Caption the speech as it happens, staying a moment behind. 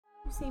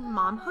You say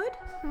momhood?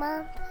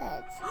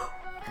 Momhood.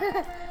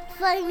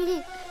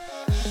 Funny.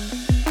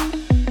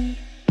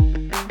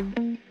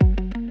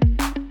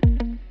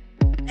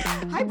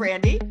 Hi,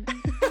 Brandy.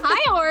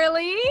 Hi,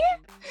 Orly.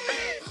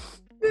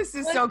 This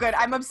is so good.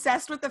 I'm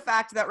obsessed with the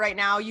fact that right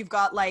now you've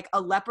got like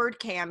a leopard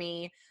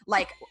cami,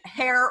 like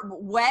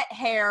wet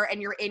hair,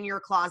 and you're in your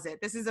closet.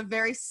 This is a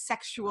very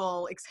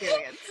sexual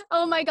experience.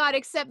 Oh my God,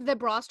 except the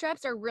bra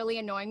straps are really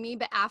annoying me,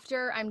 but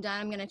after I'm done,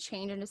 I'm going to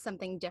change into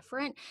something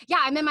different. Yeah,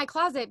 I'm in my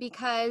closet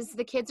because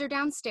the kids are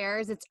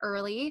downstairs. It's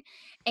early,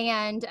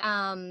 and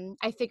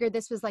I figured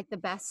this was like the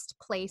best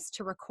place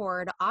to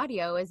record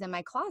audio is in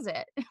my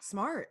closet.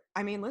 Smart.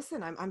 I mean,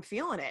 listen, I'm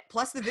feeling it.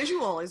 Plus the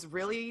visual is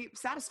really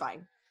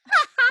satisfying.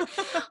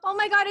 Oh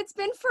my God, it's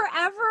been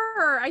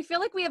forever. I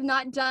feel like we have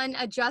not done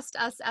a Just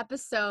Us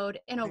episode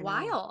in a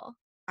while.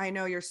 I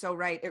know, you're so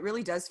right. It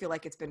really does feel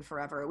like it's been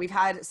forever. We've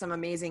had some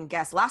amazing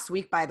guests. Last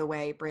week, by the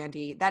way,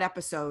 Brandy, that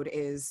episode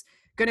is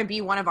going to be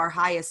one of our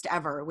highest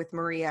ever with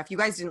Maria. If you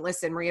guys didn't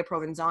listen, Maria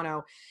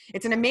Provenzano,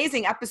 it's an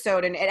amazing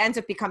episode, and it ends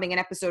up becoming an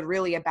episode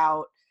really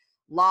about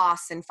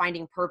loss and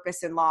finding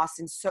purpose in loss.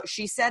 And so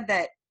she said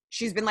that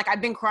she's been like,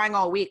 I've been crying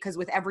all week because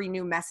with every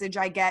new message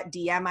I get,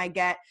 DM I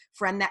get,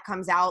 friend that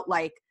comes out,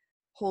 like,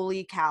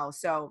 holy cow.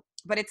 So,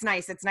 but it's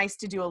nice. It's nice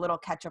to do a little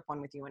catch up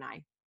one with you and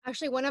I.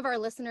 Actually, one of our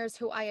listeners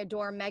who I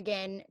adore,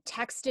 Megan,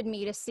 texted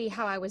me to see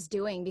how I was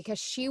doing because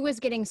she was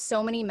getting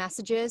so many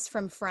messages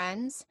from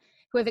friends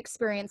who have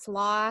experienced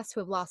loss, who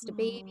have lost a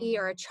baby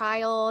or a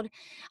child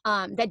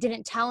that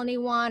didn't tell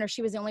anyone, or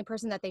she was the only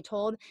person that they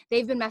told.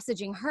 They've been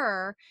messaging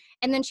her.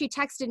 And then she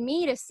texted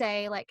me to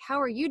say, like,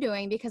 how are you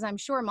doing? Because I'm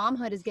sure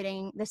momhood is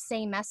getting the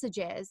same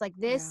messages. Like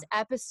this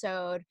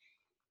episode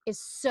is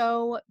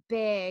so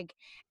big,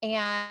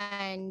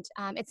 and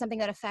it's something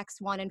that affects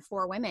 1 in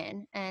 4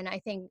 women, and I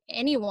think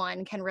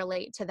anyone can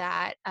relate to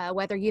that,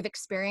 whether you've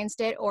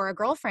experienced it or a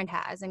girlfriend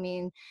has. I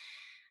mean,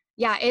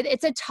 yeah,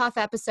 it's a tough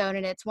episode,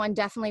 and it's one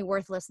definitely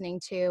worth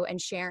listening to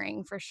and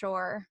sharing for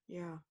sure.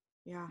 Yeah.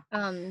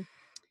 um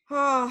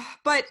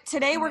But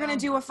today we're gonna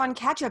do a fun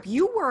catch up.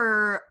 You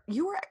were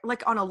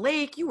like on a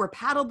lake. You were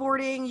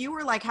paddleboarding. You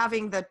were like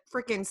having the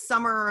freaking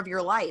summer of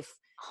your life.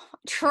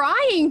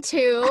 Trying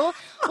to.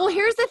 Well,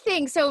 here's the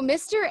thing. So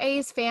Mr.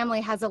 A's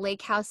family has a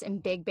lake house in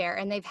Big Bear,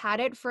 and they've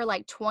had it for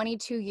like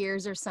 22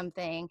 years or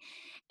something.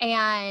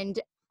 And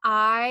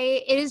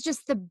it is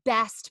just the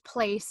best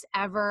place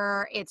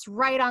ever. It's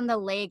right on the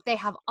lake. They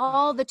have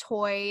all the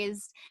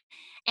toys,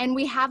 and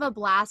we have a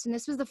blast. And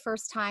this was the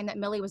first time that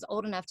Millie was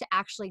old enough to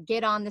actually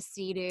get on the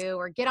Sea-Doo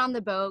or get on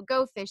the boat,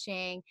 go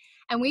fishing.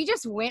 And we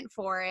just went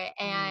for it.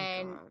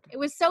 And it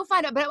was so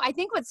fun. But I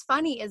think what's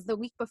funny is the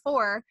week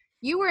before,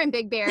 you were in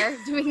Big Bear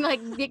doing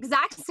like the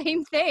exact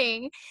same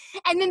thing.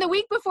 And then the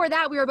week before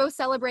that, we were both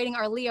celebrating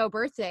our Leo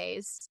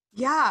birthdays.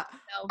 Yeah,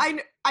 So.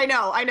 I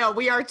know.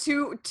 We are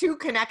too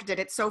connected.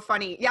 It's so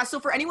funny. Yeah.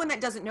 So for anyone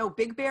that doesn't know,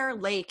 Big Bear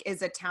Lake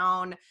is a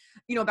town,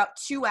 about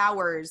 2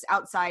 hours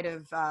outside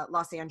of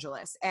Los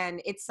Angeles.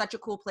 And it's such a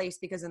cool place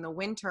because in the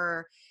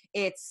winter,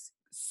 it's,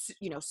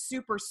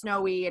 super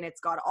snowy, and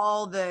it's got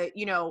all the,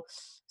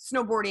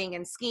 snowboarding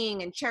and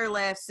skiing and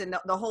chairlifts and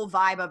the whole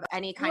vibe of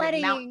any kind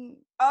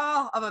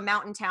of a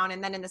mountain town.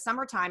 And then in the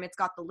summertime, it's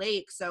got the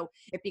lake. So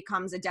it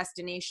becomes a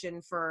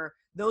destination for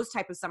those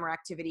type of summer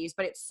activities,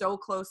 but it's so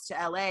close to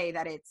LA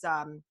that it's,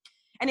 and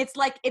it's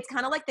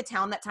kind of like the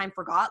town that time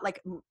forgot.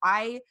 Like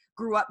I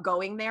grew up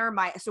going there.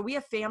 So we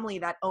have family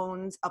that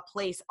owns a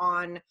place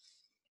on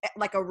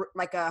like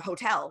a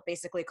hotel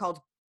basically called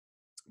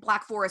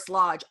Black Forest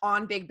Lodge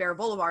on Big Bear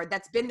Boulevard.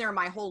 That's been there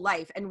my whole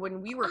life. And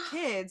when we were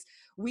kids,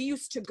 we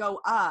used to go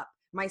up.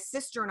 My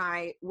sister and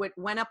I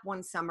went up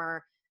one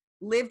summer,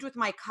 lived with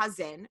my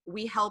cousin.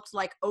 We helped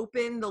like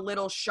open the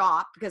little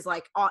shop because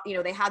like,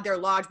 they had their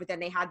lodge, but then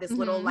they had this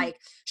little like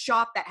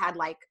shop that had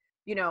like,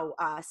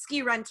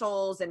 ski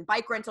rentals and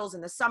bike rentals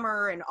in the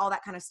summer and all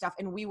that kind of stuff.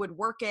 And we would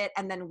work it.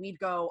 And then we'd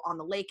go on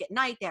the lake at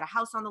night. They had a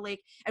house on the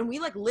lake, and we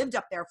like lived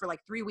up there for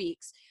like 3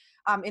 weeks.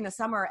 In the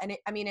summer. And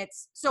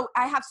it's so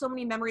I have so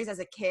many memories as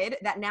a kid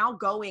that now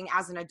going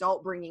as an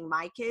adult, bringing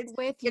my kids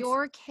with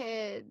your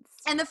kids,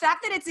 and the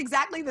fact that it's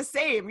exactly the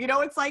same,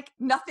 it's like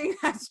nothing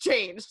has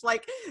changed,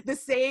 like the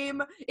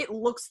same, it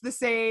looks the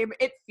same,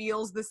 it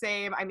feels the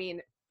same. I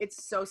mean,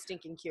 it's so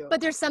stinking cute.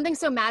 But there's something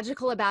so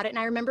magical about it. And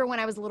I remember when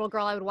I was a little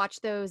girl, I would watch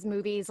those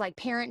movies like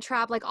Parent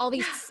Trap, like all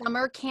these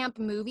summer camp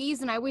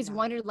movies. And I always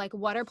wondered, like,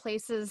 what are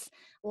places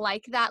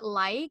like that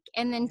like?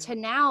 And then to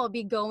now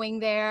be going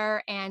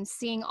there and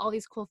seeing all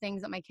these cool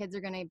things that my kids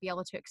are going to be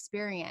able to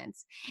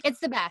experience. It's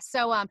the best.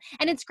 So, and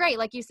it's great.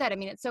 Like you said, I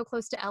mean, it's so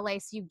close to LA,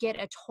 so you get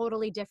a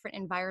totally different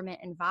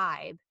environment and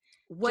vibe.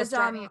 Was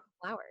driving a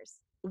couple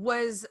hours.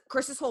 Was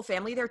Chris's whole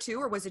family there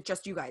too, or was it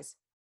just you guys?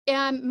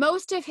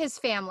 Most of his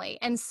family.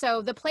 And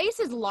so the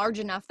place is large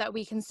enough that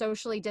we can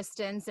socially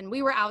distance, and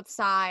we were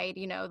outside,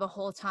 the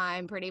whole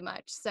time pretty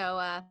much.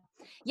 So,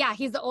 yeah,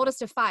 he's the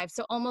oldest of 5.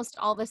 So almost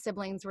all the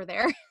siblings were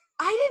there.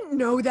 I didn't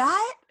know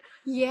that.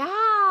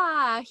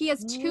 Yeah. He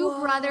has 2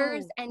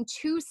 brothers and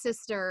 2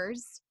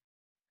 sisters.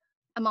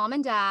 A mom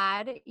and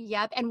dad.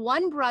 Yep. And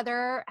one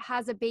brother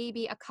has a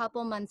baby a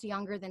couple months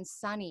younger than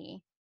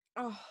Sunny.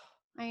 Oh,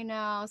 I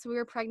know. So we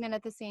were pregnant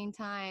at the same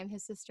time,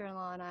 his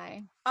sister-in-law and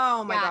I.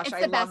 oh my Yeah, gosh, it's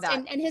I the love best.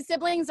 that. And his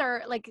siblings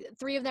are like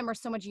 3 of them are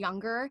so much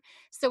younger.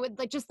 So it,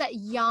 like just that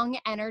young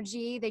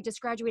energy. They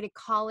just graduated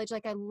college.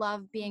 Like I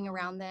love being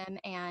around them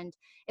and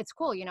it's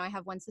cool. You know, I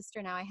have one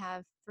sister now. I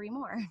have 3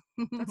 more.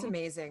 That's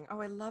amazing.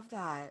 Oh, I love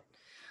that.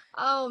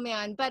 Oh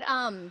man, but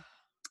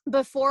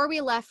before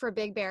we left for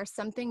Big Bear,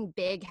 something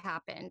big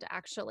happened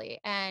actually.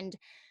 And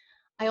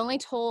I only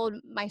told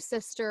my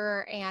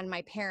sister and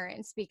my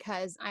parents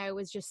because I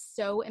was just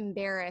so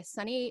embarrassed.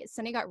 Sunny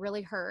got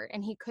really hurt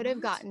and he could have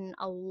What? gotten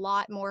a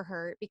lot more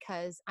hurt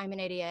because I'm an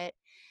idiot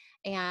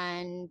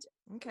and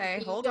Okay,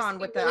 we hold just on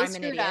we with the really I'm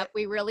an screwed up. idiot.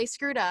 We really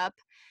screwed up.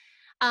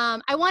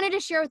 I wanted to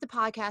share with the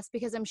podcast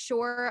because I'm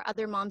sure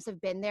other moms have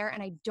been there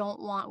and I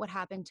don't want what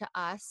happened to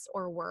us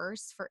or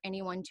worse for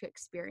anyone to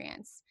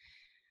experience.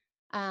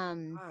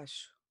 Um,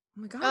 Gosh.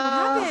 Oh my God, what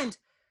uh, happened?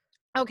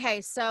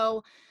 okay, so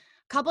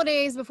a couple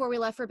days before we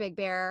left for Big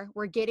Bear,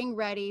 we're getting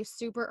ready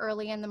super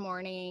early in the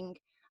morning.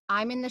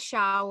 I'm in the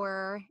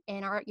shower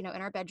in our, you know,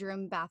 in our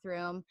bedroom,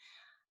 bathroom.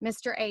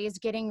 Mr. A is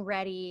getting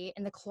ready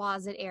in the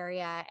closet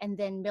area, and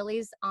then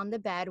Millie's on the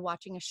bed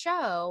watching a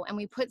show, and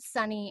we put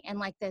Sunny in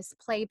like this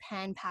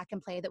playpen pack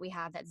and play that we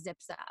have that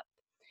zips up.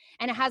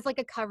 And it has like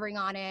a covering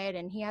on it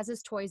and he has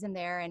his toys in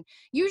there. And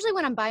usually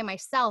when I'm by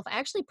myself, I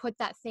actually put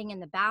that thing in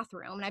the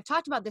bathroom. And I've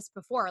talked about this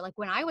before. Like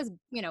when I was,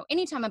 you know,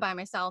 anytime I'm by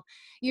myself,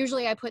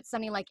 usually I put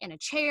Sunny like in a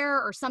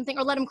chair or something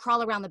or let him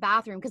crawl around the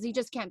bathroom because he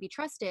just can't be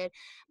trusted.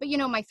 But, you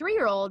know, my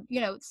 3-year-old,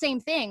 you know, same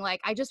thing.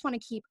 Like I just want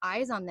to keep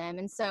eyes on them.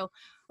 And so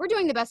we're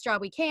doing the best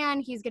job we can.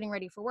 He's getting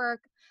ready for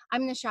work.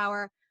 I'm in the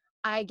shower.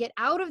 I get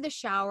out of the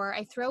shower,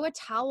 I throw a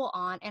towel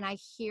on, and I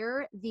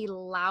hear the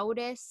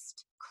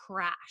loudest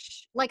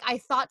crash. Like I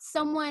thought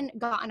someone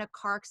got in a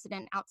car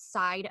accident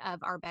outside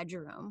of our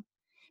bedroom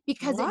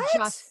because it What?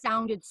 just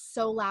sounded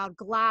so loud,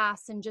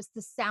 glass and just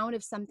the sound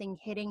of something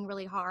hitting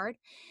really hard.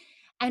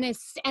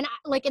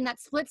 Like in that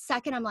split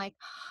second, I'm like,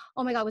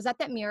 oh my God, was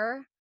that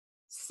mirror?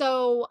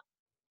 So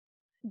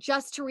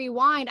just to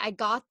rewind, I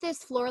got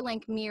this floor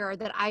length mirror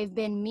that I've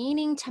been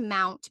meaning to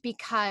mount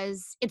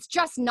because it's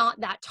just not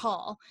that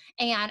tall.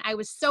 And I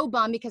was so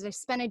bummed because I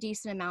spent a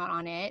decent amount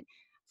on it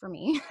for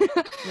me.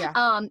 Yeah.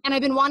 And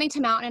I've been wanting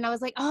to mount and I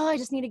was like, oh, I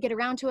just need to get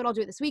around to it. I'll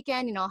do it this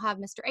weekend. You know, I'll have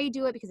Mr. A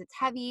do it because it's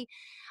heavy.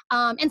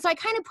 And so I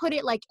kind of put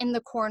it like in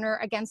the corner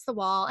against the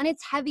wall and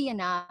it's heavy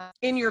enough.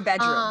 In your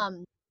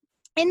bedroom.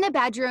 In the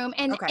bedroom.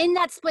 And Okay. in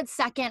that split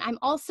second, I'm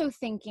also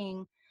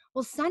thinking,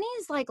 well,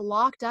 Sunny's like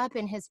locked up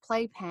in his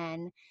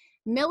playpen.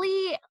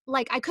 Millie,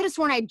 like I could have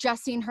sworn I'd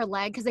just seen her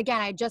leg because again,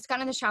 I had just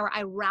gotten in the shower.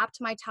 I wrapped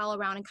my towel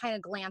around and kind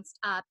of glanced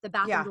up. The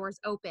bathroom Yeah. door's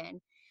open.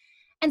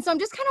 And so I'm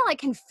just kind of like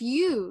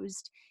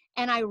confused.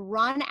 And I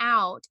run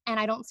out and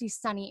I don't see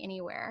Sunny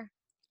anywhere.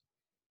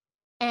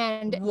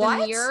 And the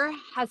What? mirror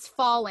has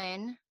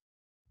fallen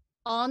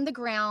on the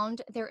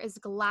ground. There is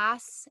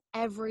glass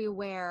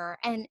everywhere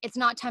and it's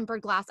not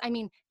tempered glass. I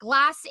mean,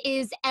 glass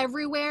is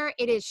everywhere.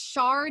 It is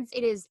shards,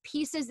 it is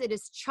pieces, it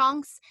is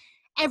chunks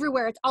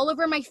everywhere. It's all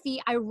over my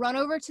feet. I run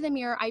over to the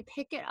mirror, I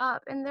pick it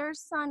up and there's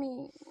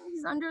Sunny.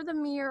 He's under the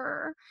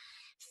mirror,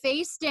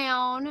 face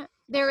down.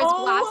 There is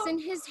glass Oh, in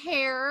his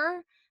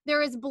hair.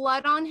 There is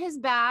blood on his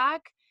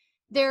back.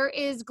 There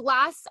is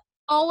glass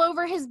all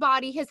over his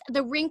body.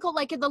 The wrinkle,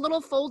 like the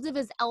little folds of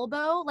his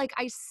elbow, like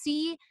I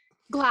see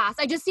glass.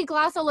 I just see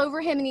glass all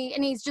over him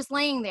and he's just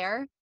laying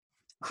there.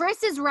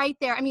 Chris is right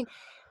there. I mean,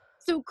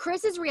 so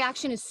Chris's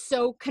reaction is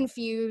so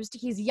confused.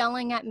 He's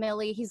yelling at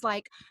Millie. He's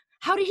like,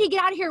 how did he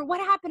get out of here? What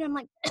happened? I'm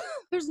like,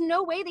 there's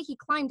no way that he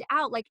climbed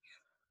out. Like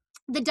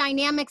the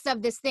dynamics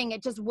of this thing,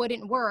 it just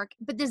wouldn't work.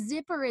 But the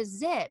zipper is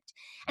zipped.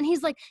 And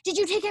he's like, did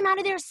you take him out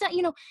of there? So,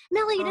 you know,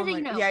 Millie, oh my,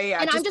 you know. yeah.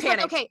 And I'm Just just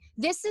panicked. like, okay,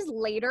 this is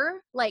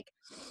later. Like,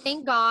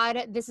 thank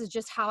God this is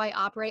just how I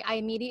operate. I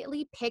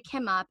immediately pick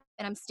him up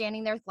and I'm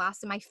standing there with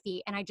glass in my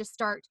feet. And I just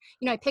start,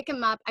 you know, I pick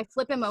him up, I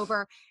flip him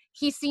over.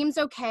 He seems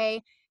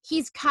okay.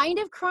 He's kind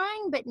of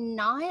crying, but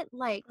not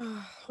like Oh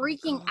my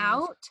freaking God.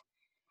 out.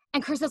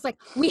 And Chris is like,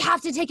 we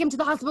have to take him to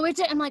the hospital.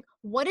 I'm like,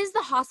 what is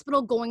the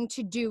hospital going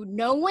to do?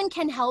 No one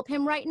can help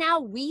him right now.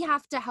 We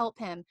have to help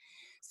him.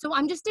 So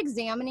I'm just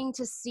examining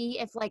to see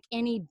if like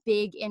any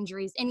big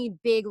injuries, any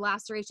big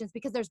lacerations,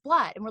 because there's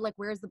blood. And we're like,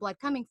 where's the blood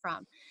coming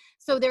from?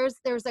 So there's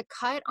a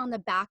cut on the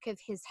back of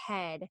his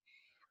head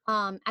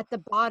at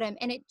the bottom.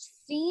 And it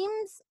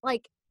seems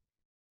like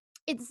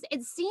it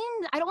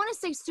seemed, I don't want to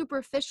say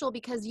superficial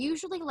because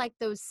usually like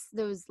those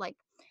like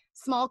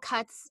small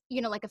cuts,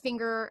 you know, like a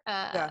finger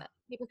Yeah.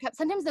 paper cut,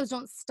 sometimes those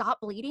don't stop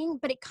bleeding,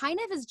 but it kind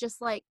of is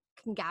just like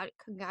congratulated.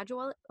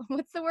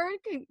 What's the word?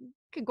 Con-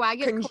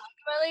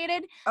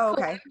 Coagulated. oh,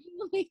 okay.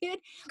 Coagulated.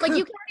 Like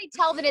you can already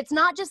tell that it's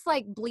not just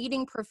like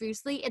bleeding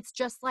profusely, it's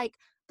just like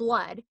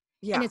blood and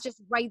Yeah. it's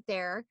just right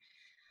there.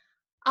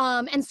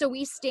 And so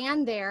we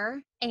stand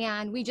there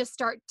and we just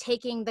start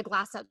taking the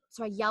glass up.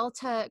 So I yell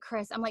to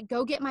Chris, I'm like,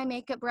 go get my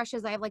makeup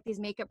brushes. I have like these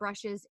makeup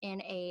brushes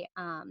in a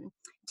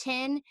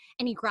tin,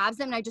 and he grabs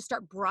them and I just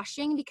start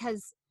brushing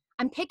because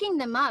I'm picking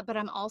them up, but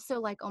I'm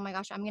also like, oh my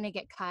gosh, I'm going to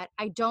get cut.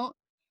 I don't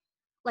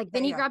like,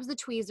 then he Yeah. grabs the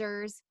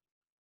tweezers.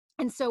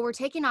 And so we're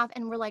taking off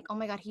and we're like, oh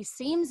my God, he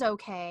seems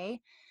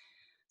okay.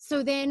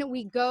 So then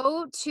we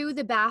go to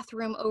the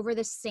bathroom over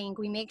the sink.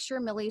 We make sure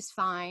Millie's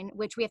fine,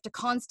 which we have to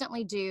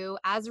constantly do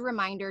as a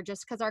reminder,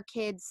 just because our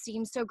kids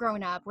seem so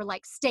grown up. We're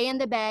like, stay in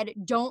the bed,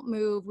 don't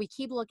move. We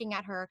keep looking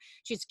at her.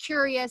 She's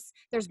curious.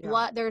 There's Yeah.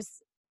 blood,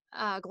 there's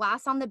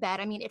glass on the bed.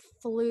 I mean, it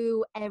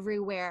flew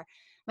everywhere.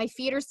 My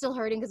feet are still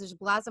hurting because there's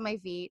glass on my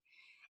feet.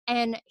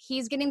 And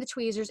he's getting the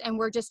tweezers and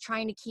we're just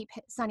trying to keep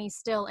Sunny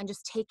still and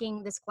just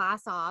taking this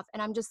glass off.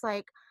 And I'm just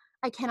like,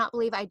 I cannot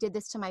believe I did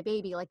this to my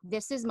baby. Like,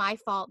 this is my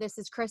fault. This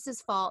is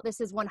Chris's fault.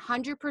 This is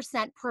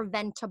 100%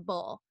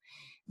 preventable.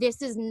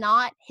 This is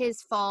not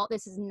his fault.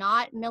 This is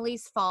not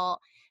Millie's fault.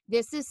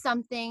 This is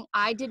something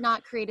I did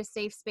not create a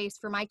safe space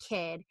for my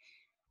kid.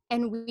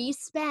 And we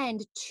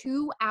spend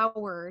 2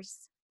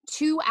 hours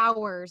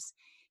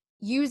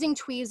using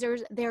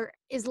tweezers. There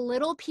is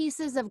little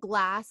pieces of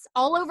glass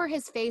all over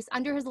his face,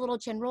 under his little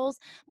chin rolls,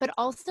 but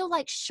also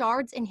like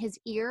shards in his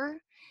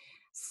ear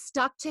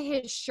stuck to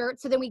his shirt.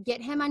 So then we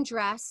get him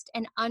undressed,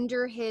 and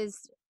under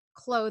his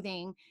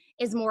clothing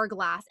is more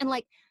glass. And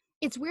like,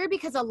 it's weird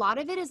because a lot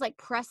of it is like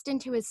pressed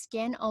into his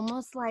skin,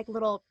 almost like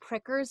little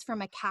prickers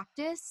from a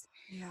cactus,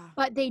 Yeah.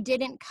 but they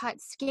didn't cut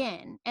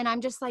skin. And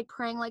I'm just like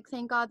praying, like,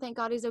 thank God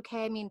he's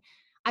okay. I mean,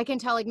 I can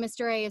tell like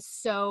Mr. A is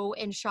so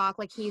in shock.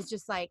 Like, he's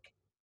just like,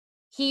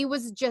 he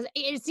was just,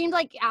 it seemed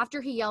like after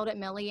he yelled at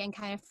Millie and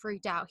kind of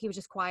freaked out, he was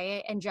just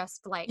quiet and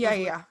just like Yeah. was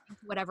Yeah. listening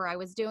to whatever I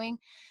was doing.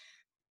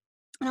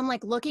 And I'm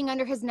like looking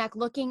under his neck,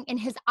 looking in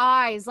his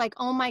eyes, like,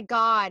 oh my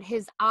God,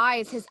 his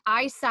eyes, his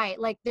eyesight,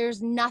 like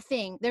there's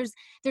nothing. There's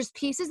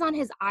pieces on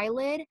his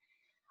eyelid.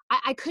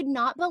 I could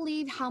not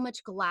believe how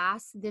much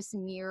glass this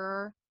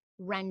mirror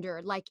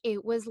rendered. Like,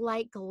 it was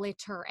like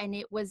glitter and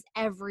it was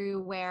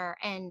everywhere.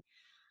 And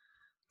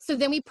so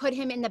then we put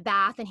him in the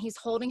bath and he's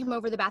holding him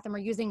over the bath and we're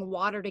using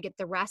water to get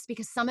the rest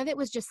because some of it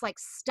was just like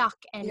stuck.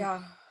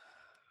 Yeah.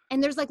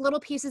 And there's like little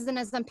pieces, and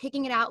as I'm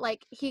picking it out,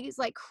 like he's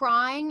like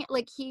crying,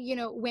 like he,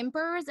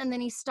 whimpers, and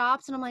then he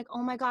stops, and I'm like,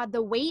 oh my God,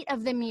 the weight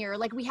of the mirror.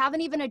 Like, we haven't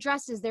even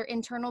addressed, is there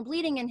internal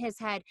bleeding in his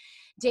head?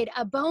 Did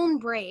a bone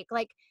break?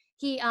 Like,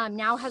 he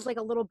now has like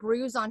a little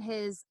bruise on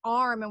his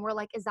arm, and we're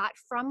like, is that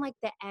from like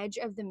the edge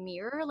of the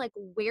mirror? Like,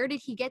 where did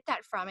he get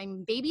that from? I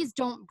mean, babies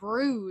don't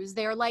bruise.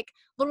 They're like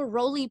little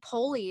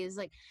roly-polies.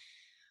 Like,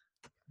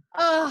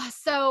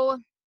 so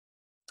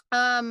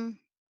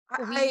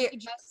we I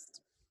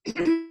just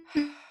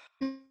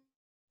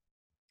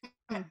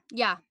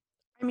yeah.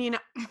 I mean,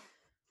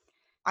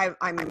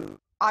 I'm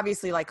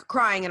obviously like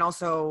crying, and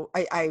also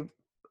I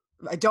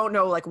don't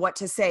know like what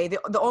to say.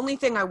 The only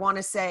thing I want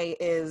to say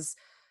is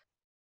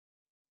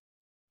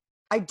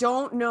I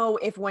don't know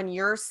if when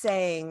you're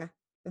saying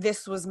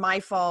this was my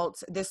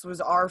fault, this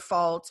was our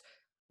fault,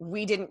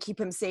 we didn't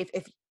keep him safe,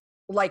 if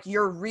like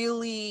you're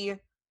really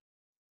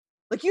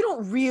like you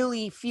don't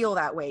really feel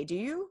that way, do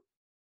you?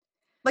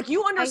 Like,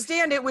 you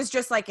understand it was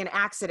just like an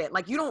accident.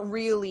 Like, you don't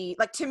really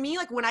like, to me,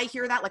 like when I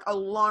hear that, like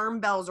alarm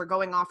bells are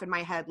going off in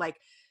my head. Like,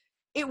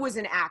 it was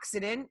an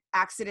accident.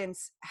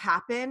 Accidents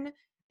happen.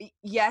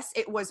 Yes,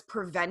 it was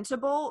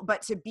preventable,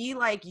 but to be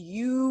like,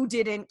 you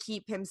didn't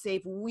keep him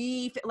safe,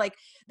 like,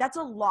 that's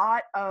a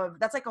lot of,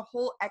 that's like a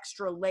whole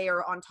extra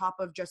layer on top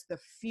of just the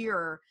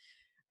fear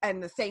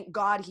and the thank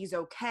God he's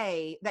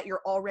okay that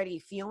you're already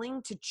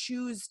feeling, to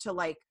choose to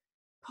like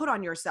put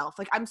on yourself.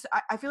 Like,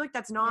 I feel like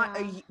that's not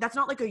Yeah. that's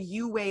not like a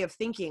you way of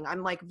thinking.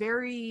 I'm like,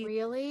 very,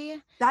 Really?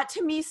 that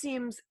to me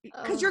seems,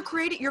 because you're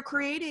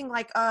creating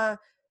like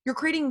you're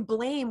creating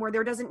blame where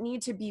there doesn't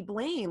need to be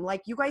blame.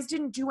 Like, you guys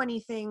didn't do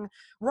anything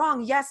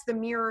wrong. Yes, the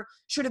mirror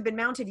should have been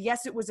mounted.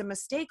 Yes, it was a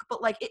mistake,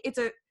 but like it's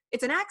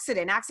an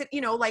accident,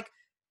 like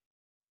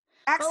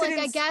But like,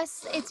 I accidents.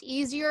 guess it's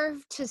easier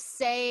to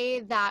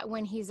say that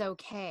when he's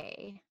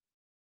okay.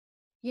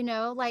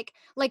 Like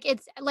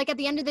it's like, at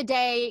the end of the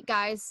day,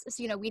 guys,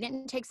 so, we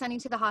didn't take Sunny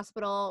to the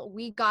hospital.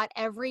 We got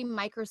every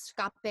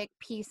microscopic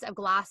piece of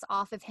glass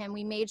off of him.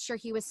 We made sure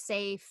he was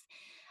safe.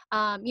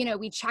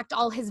 We checked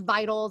all his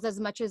vitals as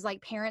much as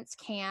like parents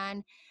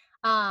can.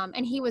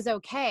 And he was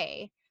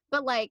okay.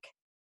 But like,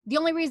 the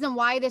only reason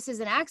why this is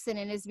an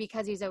accident is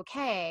because he's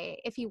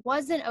okay. If he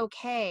wasn't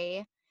okay,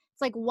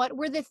 it's like, what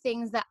were the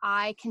things that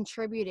I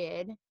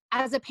contributed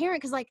as a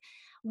parent? Because like,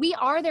 we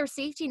are their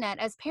safety net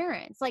as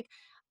parents. Like,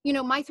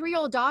 my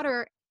 3-year-old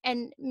daughter,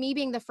 and me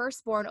being the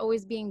firstborn,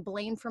 always being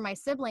blamed for my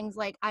siblings,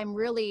 like, I'm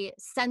really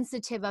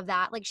sensitive of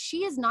that. Like,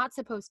 she is not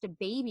supposed to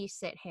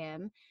babysit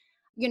him.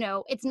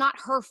 It's not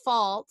her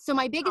fault. So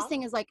my biggest No.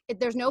 thing is like,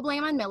 there's no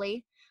blame on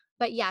Millie.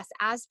 But yes,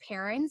 as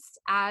parents,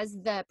 as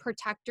the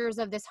protectors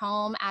of this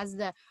home, as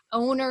the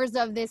owners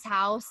of this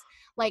house,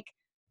 like,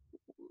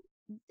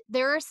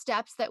 there are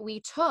steps that we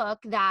took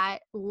that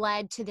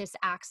led to this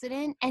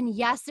accident. And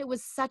yes, it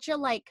was such a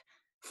like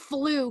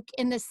fluke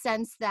in the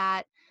sense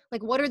that,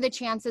 like, what are the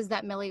chances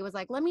that Millie was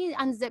like, let me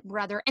unzip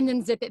brother and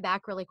then zip it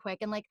back really quick?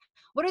 And like,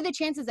 what are the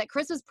chances that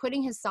Chris was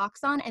putting his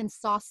socks on and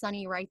saw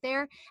Sunny right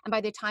there? And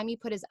by the time he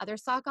put his other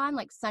sock on,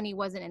 like Sunny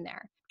wasn't in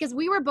there, because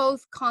we were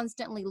both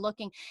constantly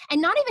looking,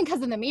 and not even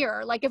because of the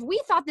mirror. Like if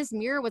we thought this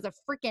mirror was a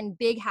freaking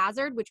big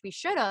hazard, which we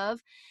should have,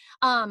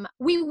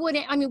 we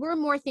wouldn't, I mean, we're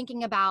more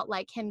thinking about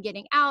like him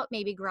getting out,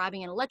 maybe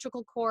grabbing an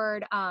electrical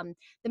cord. The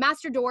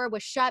master door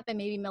was shut, but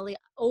maybe Millie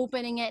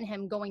opening it and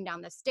him going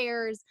down the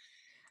stairs.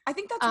 I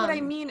think that's what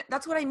I mean.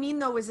 That's what I mean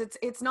though, is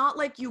it's not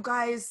like you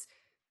guys,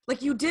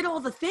 like you did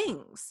all the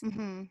things.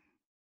 Mm-hmm.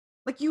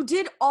 Like you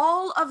did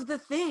all of the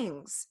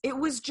things. It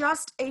was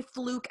just a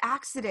fluke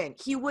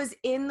accident. He was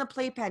in the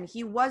playpen.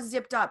 He was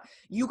zipped up.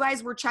 You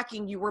guys were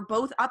checking. You were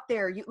both up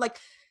there. You like,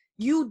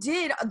 you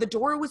did, the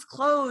door was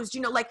closed,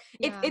 you know, like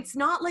it's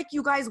not like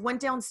you guys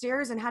went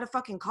downstairs and had a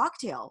fucking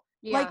cocktail.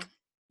 Yeah. Like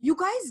you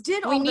guys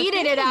did all We the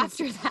needed things. it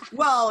after that.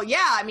 Well,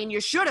 yeah, I mean,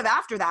 you should have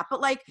after that, but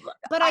like.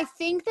 But I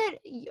think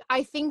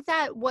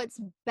that what's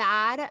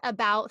bad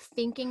about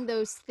thinking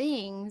those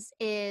things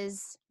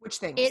is Which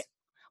things?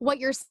 What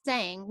you're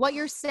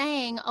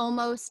saying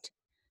almost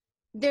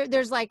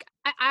there's like,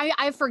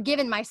 I've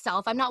forgiven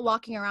myself. I'm not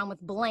walking around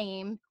with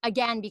blame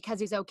again because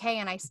he's okay,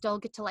 and I still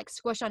get to like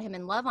squish on him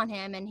and love on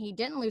him, and he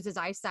didn't lose his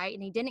eyesight,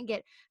 and he didn't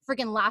get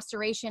freaking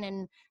laceration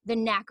in the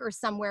neck or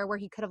somewhere where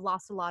he could have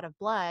lost a lot of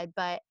blood.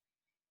 But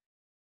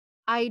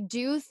I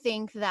do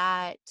think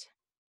that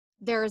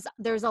there's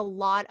a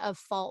lot of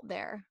fault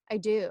there. I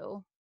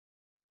do.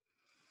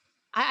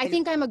 I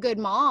think I'm a good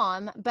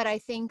mom, but I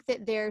think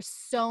that there's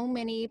so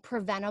many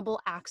preventable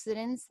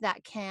accidents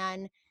that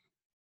can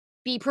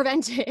be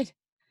prevented,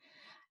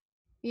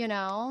 you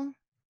know?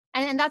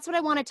 And that's what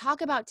I want to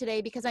talk about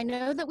today, because I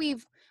know that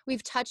we've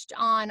touched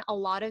on a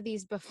lot of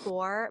these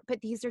before,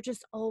 but these are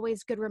just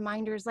always good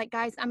reminders. Like,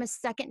 guys, I'm a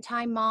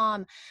second-time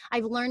mom.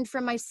 I've learned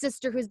from my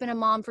sister who's been a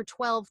mom for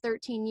 12,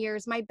 13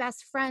 years, my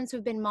best friends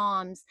who've been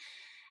moms.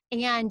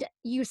 And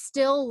you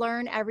still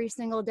learn every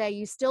single day.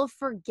 You still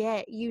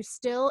forget. You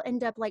still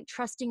end up like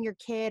trusting your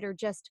kid or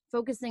just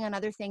focusing on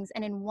other things.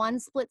 And in one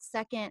split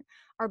second,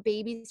 our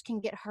babies can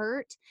get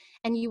hurt,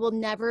 and you will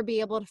never be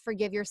able to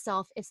forgive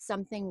yourself if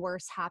something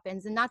worse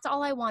happens. And that's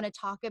all I want to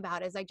talk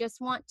about. Is I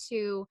just want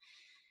to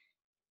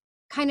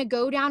kind of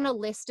go down a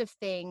list of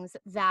things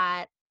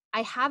that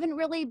I haven't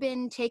really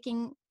been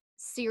taking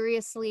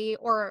seriously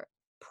or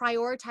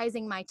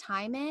prioritizing my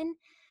time in,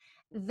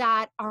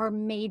 that are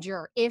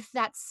major if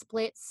that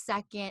split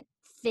second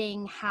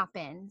thing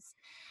happens.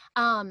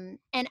 And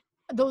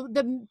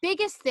the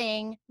biggest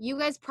thing, you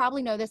guys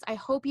probably know this, I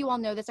hope you all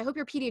know this, I hope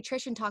your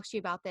pediatrician talks to you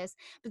about this,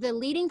 but the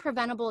leading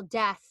preventable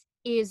death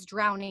is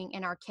drowning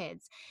in our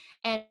kids.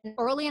 And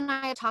Orly and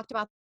I have talked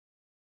about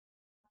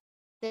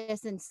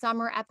this in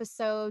summer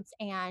episodes,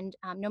 and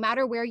no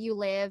matter where you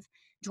live,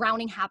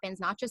 drowning happens,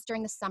 not just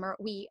during the summer.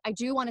 I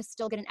do want to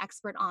still get an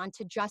expert on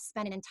to just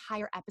spend an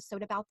entire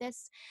episode about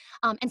this.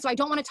 And so I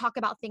don't want to talk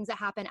about things that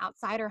happen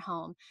outside our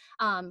home,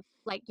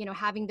 like, you know,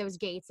 having those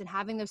gates and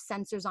having those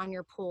sensors on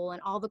your pool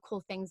and all the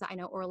cool things that I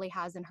know Orly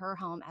has in her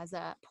home as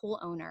a pool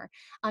owner,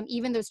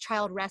 even those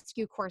child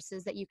rescue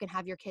courses that you can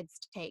have your kids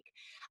take.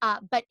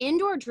 But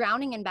indoor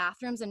drowning in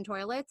bathrooms and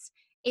toilets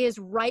is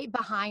right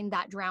behind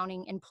that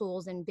drowning in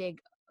pools and big,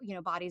 you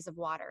know, bodies of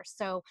water.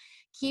 So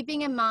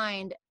keeping in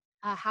mind,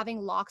 having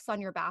locks on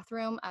your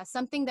bathroom,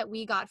 something that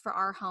we got for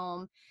our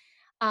home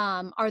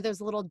are those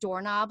little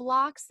doorknob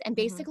locks. And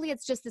basically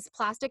it's just this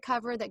plastic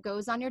cover that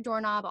goes on your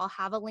doorknob. I'll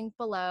have a link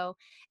below,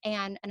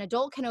 and an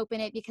adult can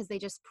open it because they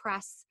just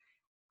press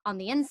on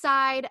the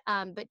inside,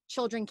 but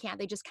children can't.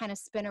 They just kind of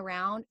spin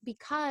around,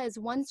 because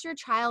once your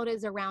child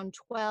is around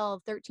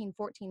 12, 13,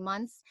 14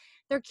 months,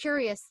 they're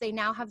curious. They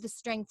now have the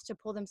strength to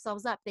pull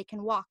themselves up. They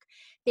can walk.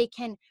 They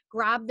can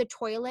grab the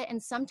toilet,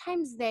 and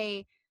sometimes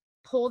they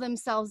pull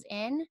themselves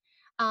in,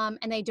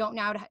 and they don't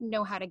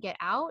know how to get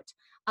out.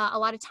 A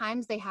lot of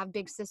times they have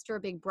big sister,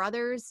 big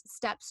brother's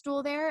step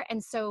stool there,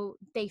 and so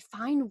they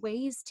find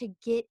ways to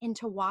get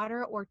into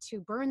water or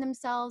to burn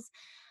themselves.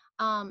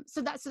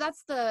 So that's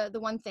the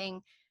one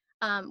thing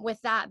with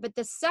that. But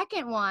the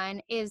second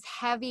one is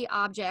heavy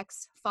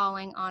objects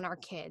falling on our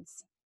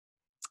kids.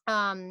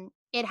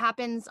 It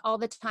happens all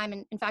the time.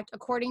 And in fact,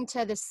 according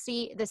to the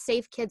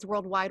Safe Kids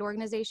Worldwide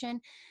organization,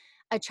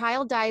 a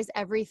child dies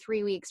every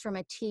 3 weeks from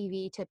a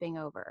TV tipping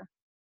over.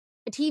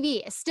 A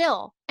TV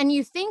still. And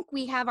you think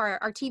we have our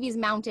TVs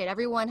mounted.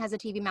 Everyone has a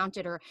TV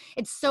mounted, or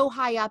it's so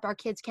high up our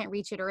kids can't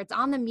reach it, or it's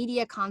on the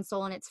media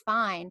console and it's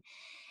fine.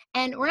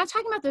 And we're not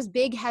talking about those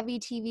big, heavy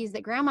TVs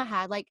that grandma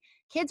had. Like,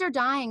 kids are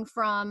dying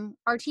from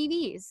our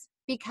TVs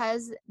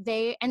because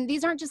and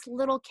these aren't just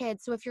little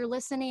kids. So if you're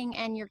listening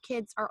and your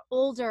kids are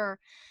older,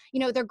 you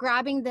know, they're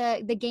grabbing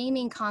the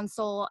gaming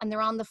console and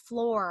they're on the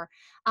floor.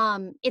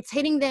 It's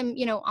hitting them,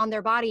 you know, on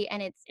their body,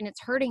 and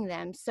it's hurting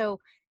them. So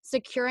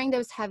securing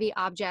those heavy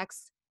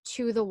objects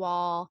to the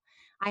wall.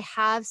 I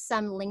have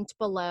some linked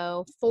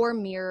below for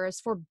mirrors,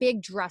 for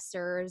big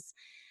dressers.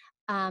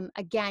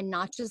 Again,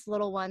 not just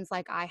little ones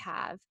like I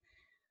have.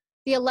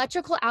 The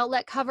electrical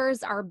outlet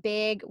covers are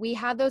big. We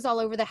have those all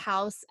over the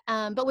house.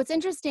 But what's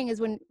interesting is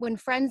when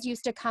friends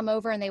used to come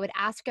over and they would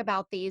ask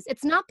about these,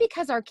 it's not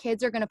because our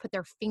kids are going to put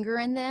their finger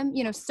in them.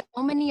 You know, so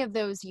many of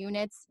those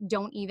units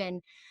don't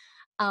even,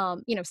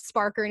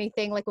 spark or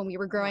anything. Like when we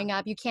were growing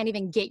up, you can't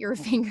even get your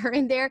finger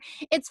in there.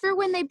 It's for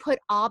when they put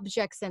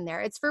objects in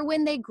there. It's for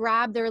when they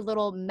grab their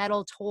little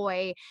metal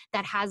toy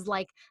that has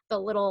like the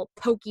little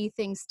pokey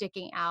thing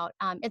sticking out.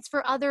 It's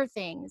for other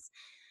things.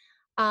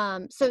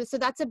 So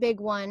that's a big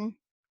one.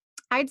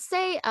 I'd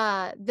say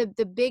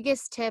the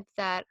biggest tip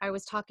that I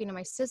was talking to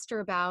my sister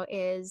about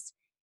is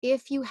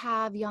if you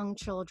have young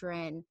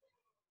children,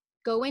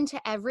 go into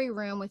every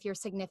room with your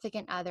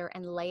significant other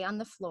and lay on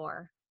the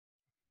floor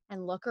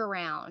and look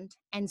around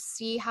and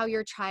see how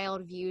your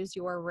child views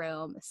your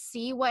room.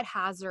 See what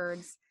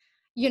hazards,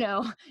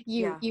 you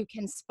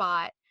can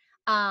spot,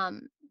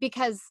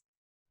 because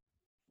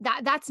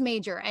that's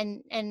major.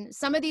 And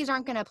some of these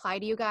aren't going to apply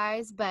to you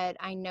guys, but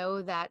I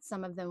know that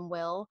some of them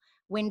will.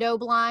 Window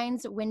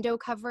blinds, window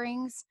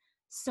coverings.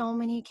 So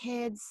many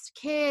kids,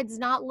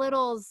 not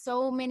littles,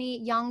 so many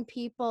young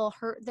people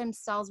hurt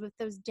themselves with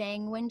those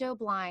dang window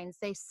blinds.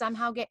 They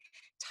somehow get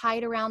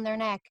tied around their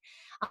neck.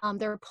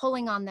 They're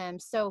pulling on them.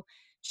 So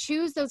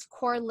choose those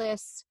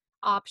cordless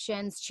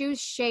options,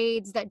 choose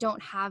shades that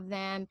don't have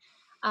them.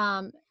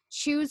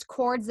 Choose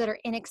cords that are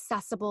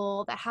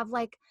inaccessible, that have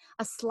like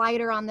a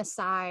slider on the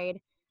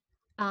side.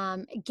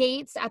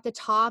 Gates at the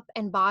top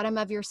and bottom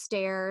of your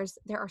stairs.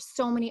 There are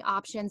so many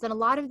options, and a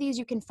lot of these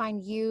you can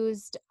find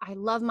used. I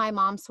love my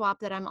mom swap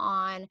that I'm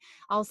on.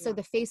 Also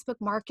the Facebook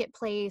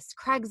Marketplace,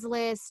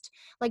 Craigslist.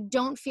 Like,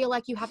 don't feel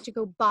like you have to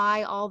go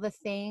buy all the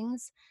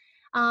things.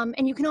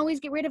 And you can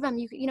always get rid of them.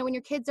 When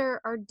your kids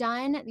are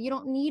done, you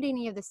don't need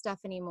any of this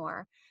stuff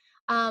anymore.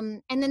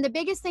 And then the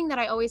biggest thing that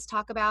I always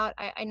talk about,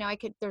 I know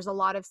there's a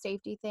lot of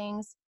safety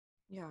things.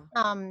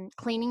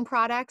 Cleaning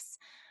products.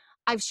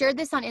 I've shared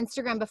this on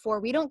Instagram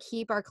before. We don't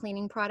keep our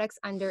cleaning products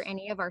under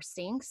any of our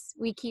sinks.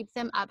 We keep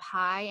them up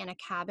high in a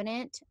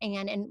cabinet,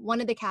 and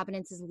one of the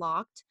cabinets is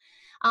locked.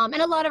 And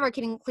a lot of our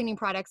cleaning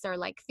products are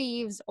like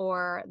Thieves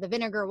or the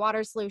vinegar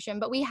water solution,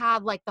 but we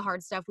have like the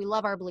hard stuff. We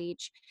love our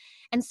bleach.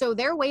 And so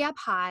they're way up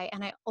high,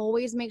 and I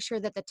always make sure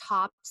that the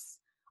tops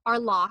are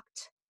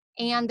locked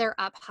and they're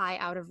up high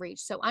out of reach.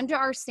 So under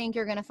our sink,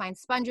 you're going to find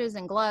sponges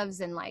and gloves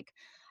and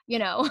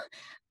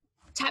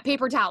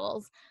paper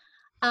towels.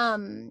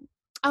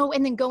 Oh,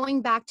 and then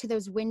going back to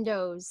those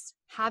windows,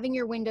 having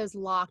your windows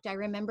locked. I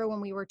remember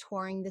when we were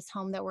touring this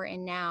home that we're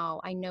in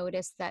now, I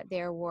noticed that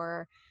there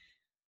were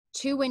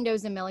 2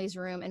 windows in Millie's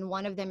room, and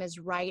one of them is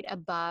right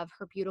above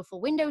her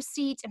beautiful window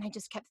seat. And I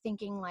just kept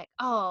thinking like,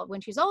 oh,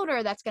 when she's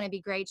older, that's going to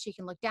be great. She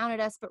can look down at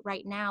us. But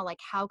right now, like,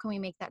 how can we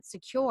make that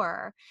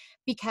secure?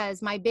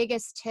 Because my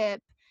biggest tip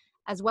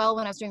as well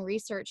when I was doing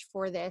research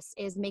for this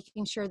is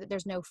making sure that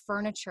there's no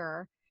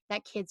furniture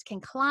that kids can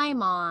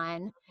climb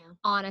on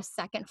a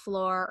second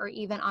floor or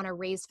even on a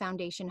raised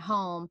foundation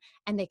home,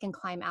 and they can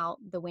climb out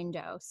the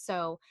window.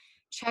 So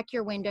check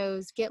your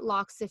windows, get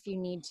locks if you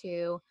need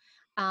to.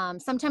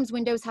 Sometimes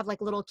windows have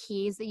like little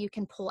keys that you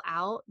can pull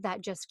out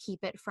that just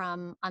keep it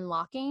from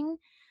unlocking.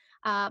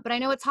 But I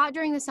know it's hot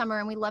during the summer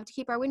and we love to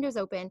keep our windows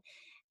open.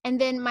 And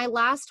then my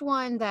last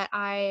one that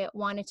I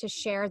wanted to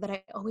share that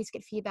I always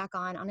get feedback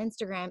on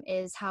Instagram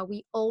is how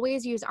we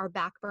always use our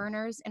back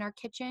burners in our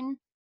kitchen.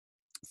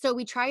 So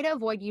we try to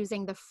avoid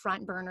using the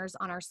front burners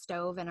on our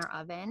stove and our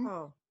oven.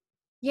 Oh.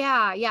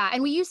 Yeah.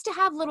 And we used to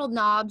have little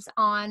knobs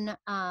on,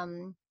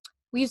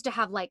 we used to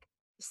have like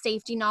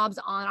safety knobs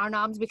on our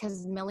knobs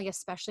because Millie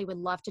especially would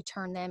love to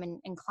turn them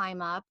and climb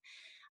up.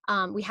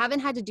 We haven't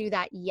had to do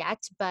that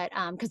yet, but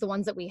because the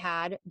ones that we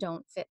had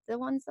don't fit the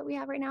ones that we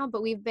have right now,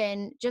 but we've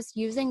been just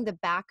using the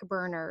back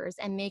burners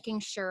and making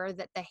sure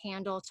that the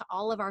handle to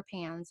all of our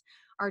pans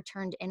are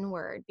turned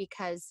inward.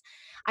 Because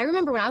I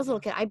remember when I was a little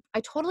kid, I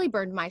totally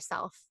burned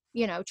myself,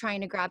 trying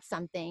to grab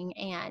something.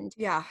 And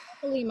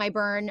hopefully my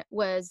burn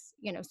was,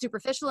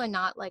 superficial and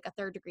not like a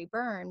 3rd-degree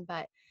burn.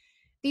 But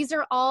these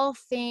are all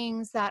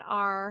things that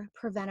are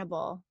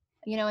preventable.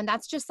 And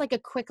that's just like a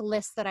quick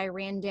list that I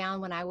ran down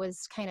when I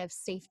was kind of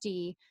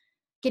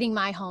getting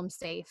my home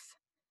safe.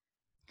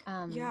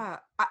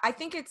 I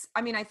think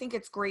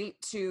it's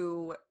great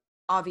to,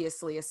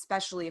 obviously,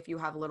 especially if you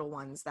have little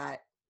ones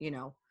that,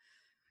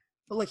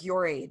 like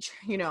your age,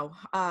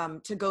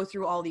 to go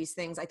through all these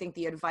things. I think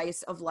the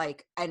advice of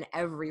like in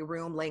every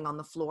room laying on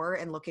the floor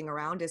and looking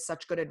around is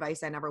such good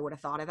advice. I never would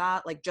have thought of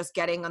that. Like just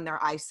getting on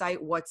their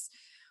eyesight, what's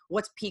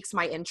piques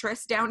my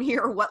interest down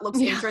here, what looks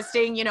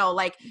interesting,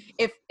 like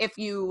if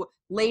you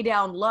lay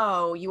down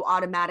low, you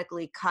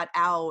automatically cut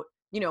out,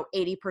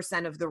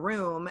 80% of the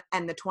room,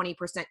 and the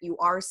 20% you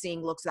are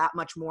seeing looks that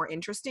much more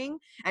interesting.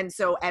 And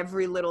so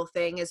every little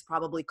thing is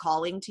probably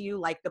calling to you,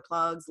 like the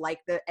plugs, like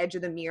the edge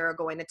of the mirror,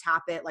 going to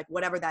tap it, like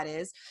whatever that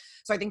is.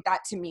 So I think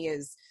that to me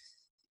is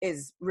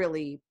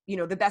really,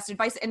 the best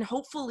advice. And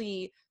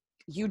hopefully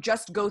you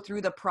just go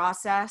through the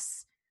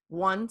process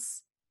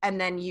once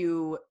and then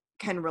you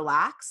can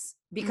relax,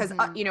 because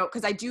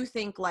because I do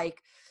think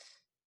like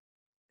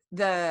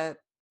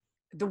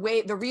the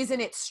reason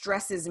it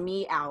stresses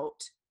me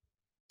out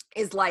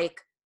is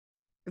like,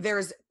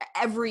 there's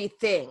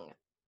everything.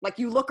 Like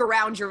you look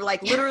around, you're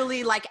like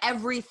literally like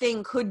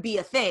everything could be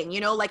a thing, you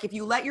know, like if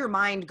you let your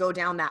mind go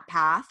down that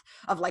path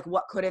of like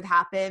what could have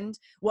happened,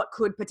 what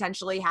could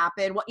potentially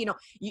happen, what, you know,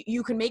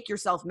 you can make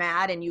yourself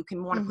mad and you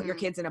can want to put your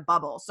kids in a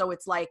bubble. So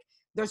it's like,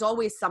 there's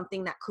always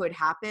something that could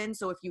happen.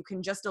 So if you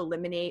can just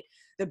eliminate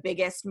the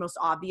biggest, most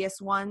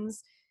obvious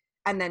ones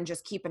and then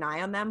just keep an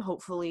eye on them,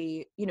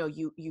 hopefully, you know,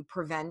 you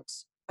prevent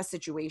a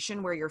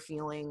situation where you're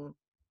feeling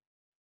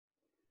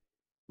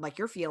like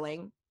you're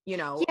feeling, you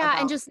know, Yeah, and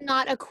about. just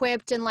not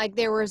equipped, and like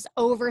there was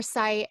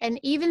oversight. And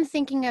even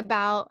thinking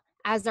about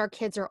as our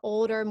kids are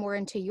older, more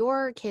into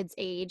your kids'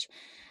 age,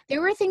 there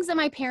were things that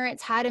my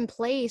parents had in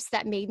place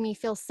that made me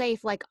feel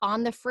safe, like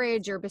on the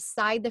fridge or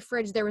beside the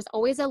fridge, there was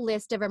always a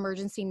list of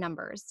emergency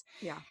numbers.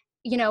 Yeah.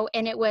 You know,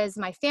 and it was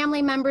my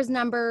family members'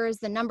 numbers,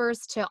 the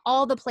numbers to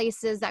all the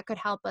places that could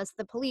help us,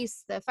 the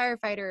police, the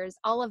firefighters,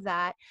 all of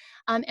that.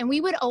 And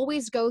we would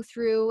always go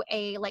through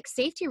a like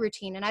safety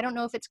routine. And I don't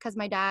know if it's because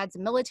my dad's a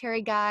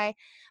military guy,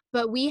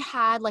 but we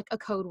had like a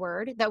code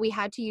word that we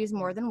had to use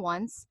more than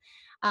once.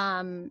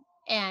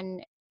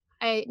 And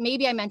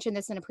maybe I mentioned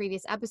this in a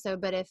previous episode,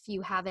 but if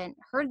you haven't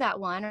heard that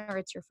one or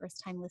it's your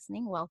first time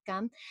listening,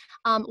 welcome.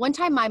 One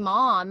time my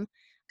mom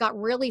got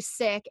really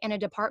sick in a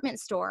department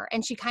store,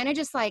 and she kind of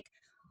just like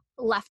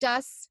left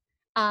us,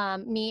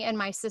 me and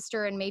my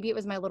sister, and maybe it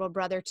was my little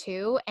brother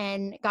too,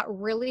 and got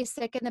really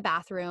sick in the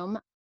bathroom.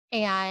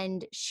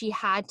 And she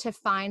had to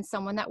find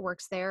someone that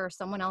works there, or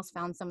someone else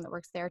found someone that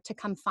works there to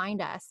come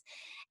find us.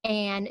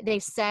 And they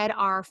said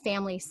our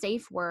family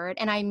safe word.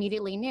 And I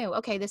immediately knew,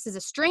 okay, this is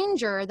a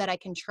stranger that I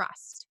can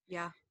trust.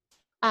 Yeah.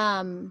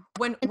 Um,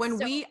 When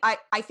so,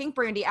 I think,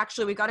 Brandy,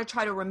 actually we got to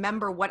try to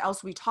remember what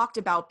else we talked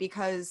about,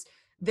 because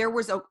there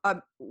was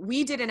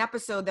we did an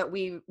episode that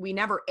we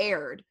never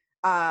aired,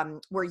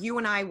 where you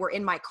and I were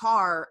in my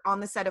car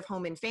on the set of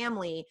Home and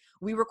Family.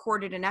 We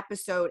recorded an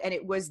episode, and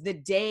it was the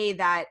day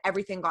that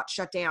everything got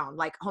shut down.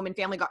 Like Home and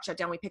Family got shut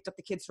down. We picked up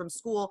the kids from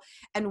school,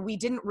 and we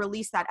didn't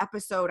release that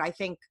episode, I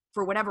think,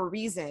 for whatever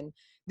reason.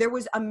 There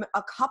was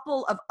a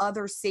couple of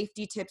other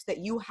safety tips that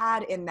you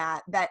had in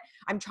that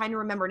I'm trying to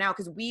remember now,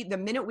 because the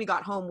minute we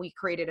got home, we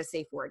created a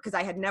safe word, because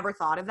I had never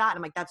thought of that. And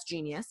I'm like, that's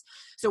genius.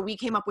 So we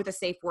came up with a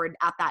safe word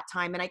at that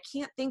time. And I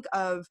can't think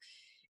of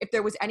if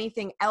there was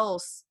anything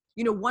else.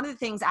 You know, one of the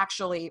things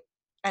actually,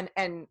 and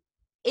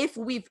if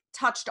we've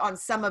touched on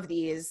some of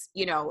these,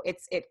 you know,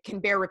 it can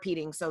bear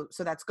repeating. So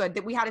that's good.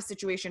 That we had a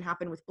situation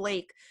happen with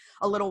Blake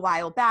a little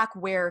while back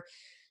where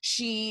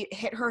she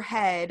hit her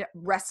head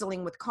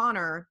wrestling with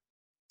Connor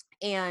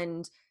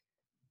and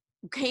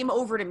came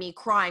over to me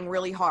crying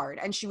really hard.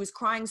 And she was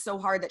crying so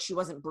hard that she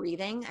wasn't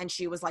breathing. And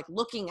she was like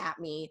looking at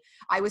me.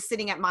 I was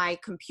sitting at my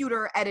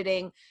computer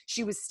editing.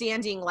 She was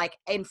standing like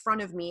in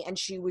front of me, and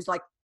she was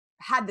like,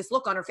 had this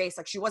look on her face,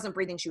 like she wasn't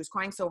breathing. She was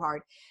crying so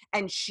hard.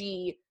 And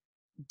she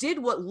did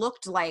what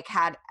looked like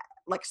had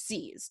like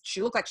seized.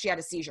 She looked like she had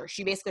a seizure.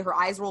 She basically, her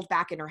eyes rolled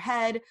back in her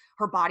head,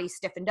 her body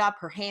stiffened up,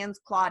 her hands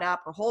clawed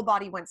up, her whole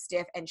body went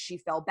stiff, and she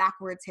fell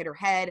backwards, hit her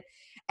head,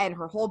 and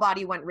her whole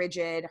body went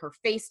rigid. Her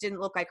face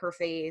didn't look like her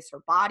face.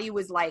 Her body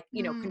was like,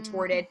 you know,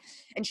 contorted.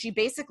 And she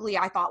basically,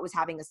 I thought, was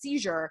having a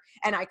seizure,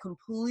 and I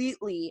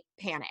completely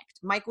panicked.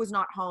 Mike was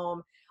not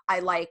home. I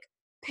like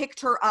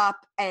picked her up,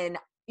 and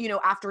you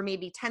know, after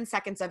maybe 10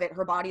 seconds of it,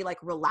 her body like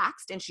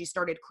relaxed and she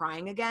started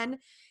crying again.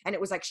 And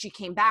it was like she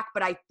came back,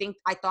 but I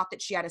thought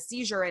that she had a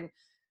seizure. And,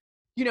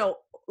 you know,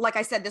 like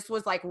I said, this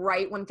was like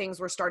right when things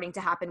were starting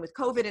to happen with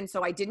COVID. And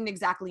so I didn't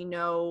exactly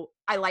know.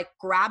 I like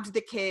grabbed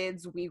the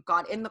kids. We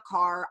got in the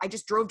car. I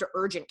just drove to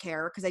urgent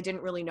care because I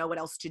didn't really know what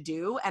else to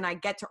do. And I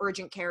get to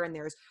urgent care, and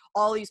there's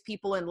all these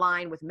people in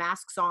line with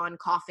masks on,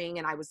 coughing.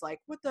 And I was like,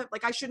 what the,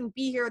 like, I shouldn't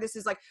be here. This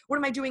is like, what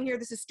am I doing here?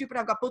 This is stupid.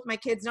 I've got both my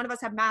kids. None of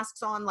us have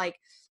masks on. Like,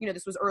 you know,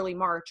 this was early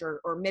March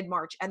or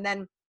mid-March. And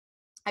then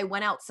I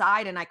went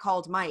outside and I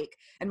called Mike,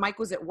 and Mike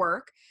was at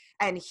work,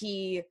 and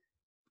he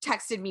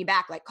texted me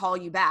back, like, call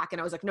you back. And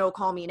I was like, no,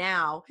 call me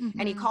now.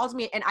 And he calls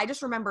me. And I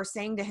just remember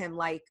saying to him,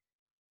 like,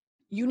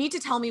 you need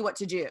to tell me what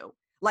to do.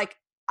 Like,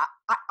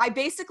 I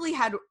basically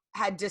had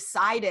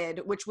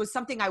decided, which was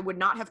something I would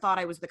not have thought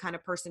I was the kind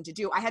of person to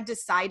do. I had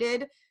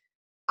decided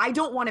I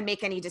don't want to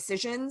make any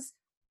decisions.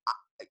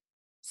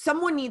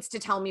 Someone needs to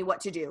tell me what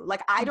to do.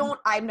 Like,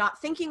 I'm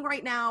not thinking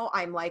right now.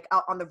 I'm like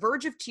on the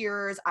verge of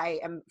tears. I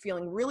am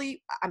feeling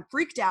I'm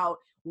freaked out.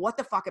 What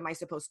the fuck am I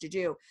supposed to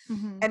do?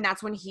 And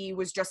that's when he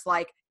was just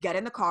like, get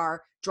in the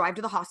car, drive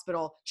to the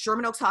hospital.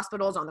 Sherman Oaks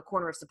Hospital is on the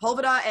corner of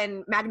Sepulveda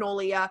and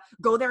Magnolia.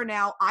 Go there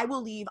now. I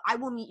will leave. I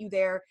will meet you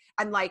there.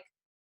 And like,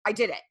 I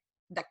did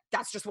it.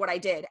 That's just what I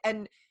did.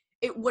 And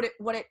what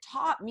it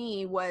taught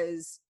me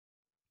was,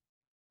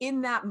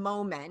 in that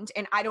moment,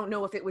 and I don't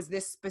know if it was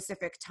this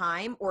specific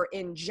time or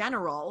in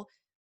general,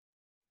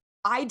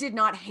 I did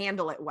not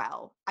handle it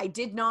well. I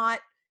did not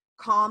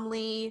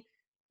calmly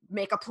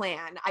make a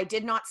plan. I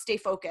did not stay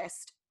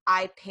focused.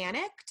 I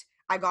panicked.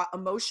 I got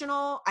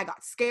emotional. I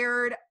got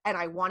scared, and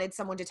I wanted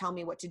someone to tell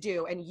me what to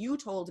do. And you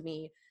told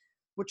me,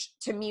 which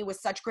to me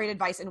was such great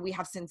advice, and we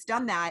have since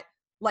done that,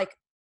 like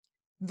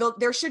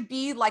there should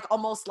be like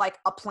almost like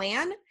a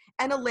plan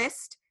and a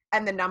list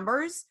and the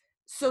numbers,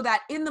 so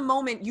that in the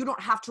moment you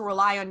don't have to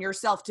rely on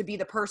yourself to be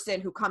the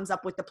person who comes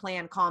up with the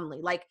plan calmly.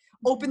 Like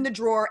open the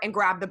drawer and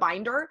grab the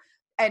binder,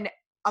 and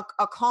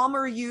a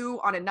calmer you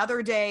on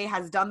another day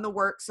has done the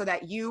work so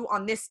that you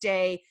on this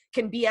day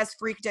can be as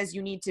freaked as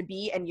you need to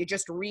be, and you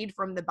just read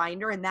from the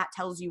binder and that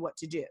tells you what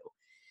to do.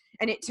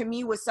 And it to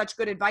me was such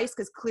good advice,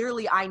 because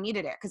clearly I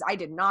needed it, because I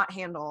did not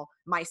handle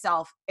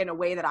myself in a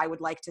way that I would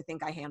like to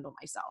think I handle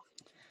myself.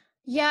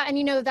 Yeah, and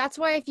you know, that's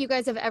why if you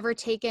guys have ever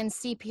taken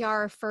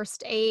CPR or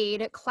first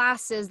aid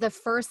classes, the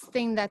first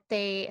thing that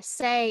they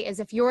say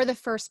is if you're the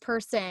first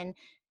person,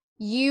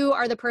 you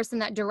are the person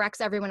that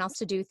directs everyone else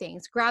to do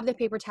things. Grab the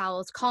paper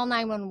towels, call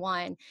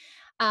 911.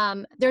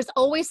 There's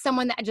always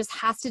someone that just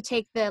has to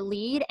take the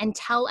lead and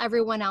tell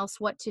everyone else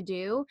what to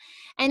do.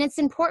 And it's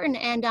important.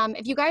 And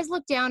if you guys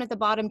look down at the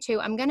bottom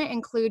too, I'm going to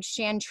include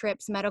Shan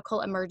Tripp's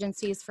Medical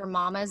Emergencies for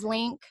Mamas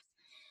link.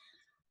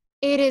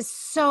 It is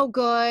so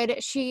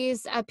good.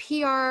 She's a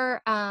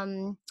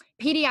pediatric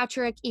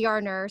ER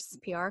nurse,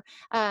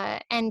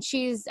 and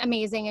she's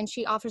amazing. And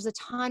she offers a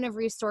ton of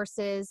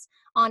resources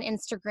on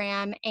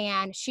Instagram.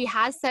 And she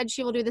has said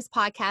she will do this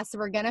podcast. So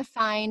we're going to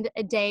find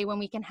a day when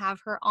we can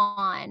have her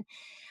on.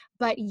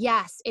 But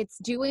yes, it's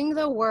doing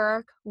the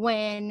work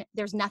when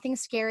there's nothing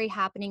scary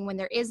happening, when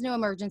there is no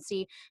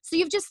emergency. So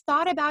you've just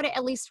thought about it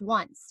at least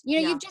once. You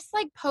know, you've just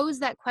like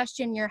posed that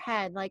question in your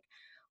head, like,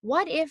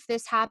 what if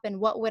this happened?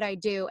 What would I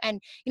do? And,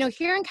 you know,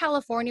 here in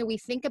California, we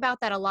think about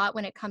that a lot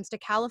when it comes to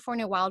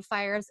California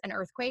wildfires and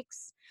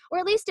earthquakes, or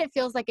at least it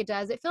feels like it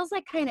does. It feels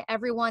like kind of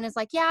everyone is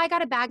like, yeah, I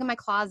got a bag in my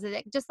closet.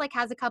 It just like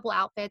has a couple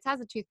outfits,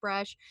 has a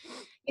toothbrush,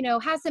 you know,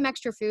 has some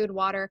extra food,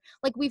 water.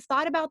 Like we've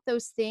thought about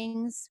those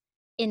things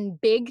in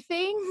big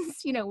things,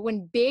 you know,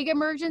 when big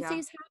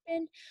emergencies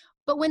happen.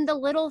 But when the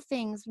little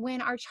things,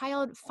 when our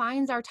child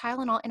finds our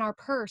Tylenol in our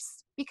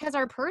purse because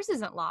our purse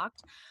isn't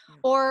locked,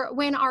 or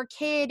when our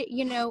kid,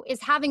 you know,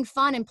 is having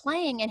fun and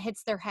playing and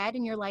hits their head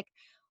and you're like,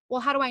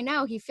 well, how do I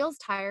know? He feels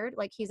tired.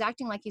 Like he's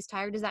acting like he's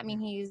tired. Does that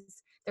mean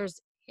there's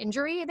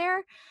injury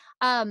there?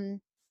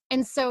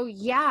 And so,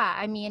 yeah,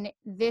 I mean,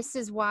 this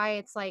is why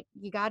it's like,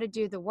 you got to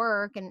do the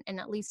work and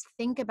at least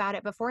think about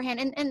it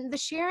beforehand. And the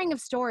sharing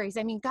of stories.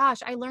 I mean, gosh,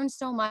 I learned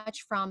so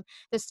much from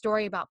the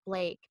story about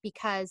Blake,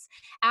 because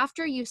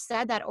after you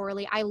said that,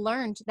 Orly, I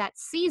learned that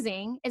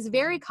seizing is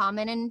very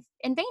common in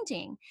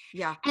fainting.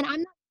 Yeah. And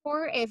I'm not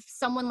sure if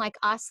someone like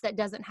us that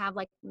doesn't have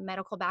like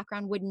medical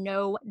background would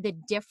know the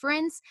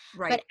difference.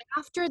 Right. But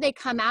after they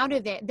come out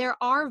of it, there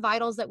are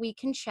vitals that we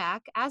can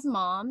check as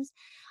moms,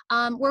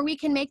 where we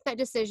can make that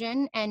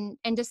decision and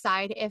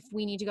decide if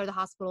we need to go to the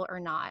hospital or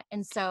not.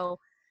 And so,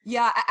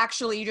 yeah,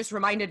 actually, you just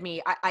reminded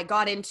me. I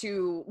got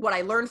into what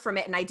I learned from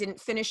it, and I didn't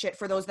finish it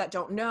for those that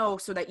don't know,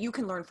 so that you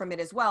can learn from it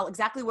as well.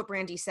 Exactly what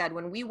Brandy said.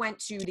 When we went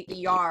to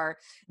the ER,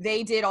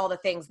 they did all the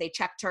things. They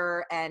checked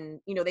her, and,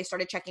 you know, they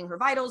started checking her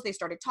vitals. They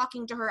started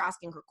talking to her,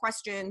 asking her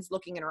questions,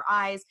 looking in her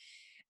eyes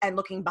and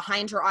looking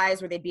behind her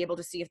eyes where they'd be able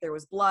to see if there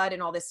was blood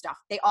and all this stuff.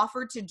 They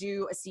offered to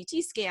do a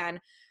CT scan.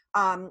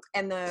 And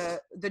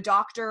the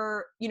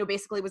doctor, you know,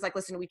 basically was like,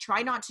 listen, we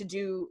try not to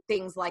do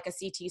things like a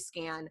CT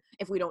scan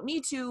if we don't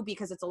need to,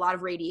 because it's a lot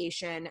of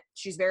radiation.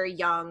 She's very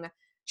young.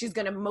 She's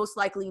going to most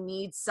likely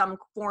need some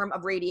form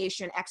of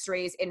radiation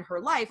x-rays in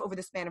her life over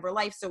the span of her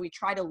life. So we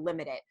try to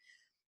limit it.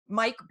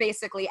 Mike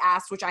basically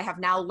asked, which I have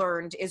now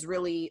learned is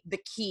really the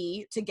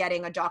key to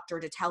getting a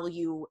doctor to tell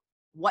you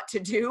what to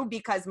do,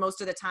 because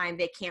most of the time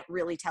they can't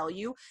really tell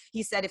you.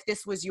 He said, if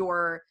this was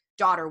your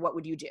daughter, what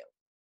would you do?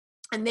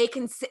 And they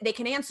can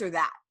answer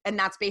that. And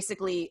that's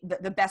basically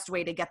the best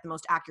way to get the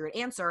most accurate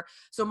answer.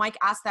 So Mike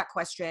asked that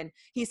question.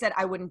 He said,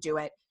 I wouldn't do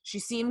it. She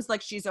seems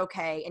like she's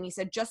okay. And he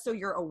said, just so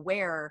you're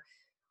aware,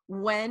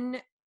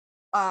 when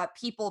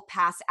people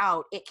pass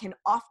out, it can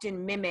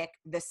often mimic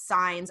the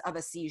signs of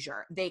a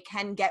seizure. They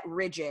can get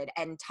rigid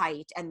and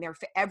tight, and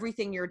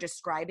everything you're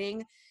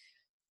describing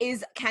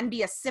can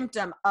be a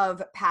symptom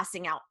of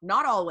passing out.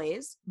 Not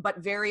always,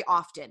 but very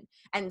often.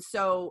 And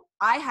so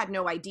I had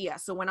no idea.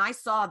 So when I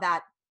saw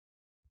that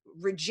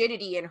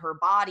rigidity in her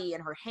body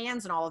and her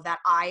hands and all of that,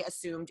 I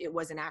assumed it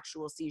was an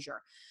actual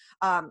seizure.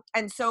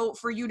 And so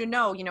for you to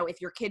know, you know, if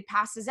your kid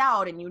passes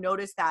out and you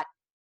notice that,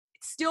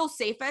 it's still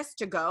safest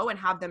to go and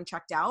have them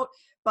checked out,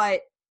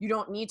 but you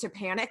don't need to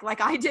panic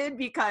like I did,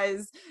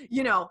 because,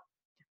 you know,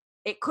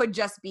 it could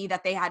just be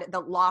that they had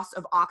the loss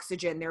of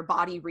oxygen. Their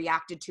body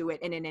reacted to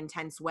it in an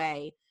intense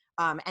way.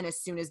 And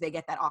as soon as they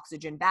get that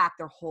oxygen back,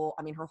 her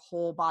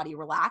whole body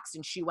relaxed,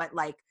 and she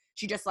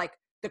just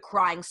the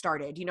crying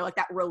started, you know, like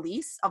that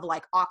release of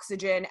like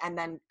oxygen, and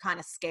then kind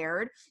of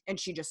scared, and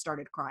she just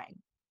started crying.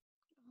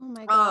 oh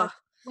my God.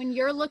 When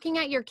you're looking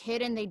at your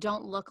kid and they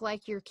don't look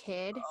like your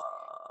kid,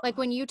 Like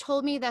when you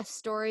told me that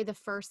story the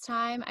first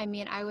time, I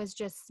mean, I was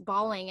just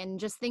bawling and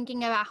just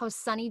thinking about how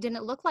Sonny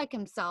didn't look like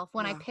himself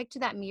when I Yeah. picked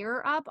that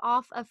mirror up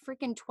off a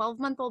freaking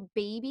 12-month-old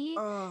baby.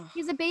 Oh,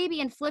 He's a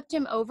baby, and flipped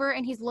him over,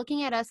 and he's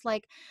looking at us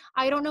like,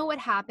 I don't know what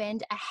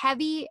happened. A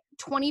heavy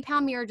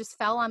 20-pound mirror just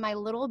fell on my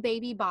little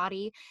baby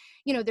body.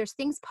 You know, there's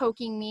things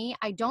poking me.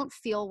 I don't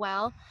feel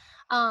well.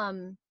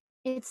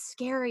 It's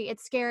scary.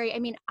 It's scary. I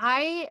mean,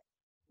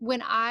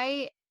 when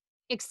I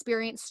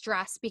experience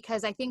stress,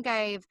 because I think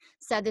I've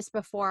said this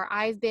before,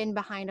 I've been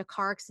behind a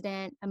car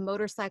accident, a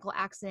motorcycle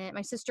accident.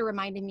 My sister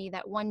reminded me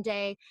that one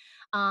day,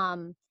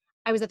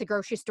 I was at the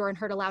grocery store and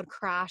heard a loud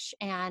crash,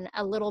 and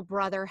a little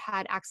brother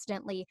had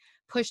accidentally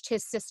pushed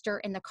his sister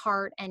in the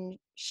cart, and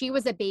she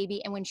was a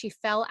baby. And when she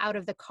fell out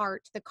of the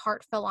cart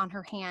fell on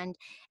her hand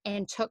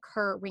and took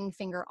her ring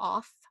finger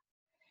off.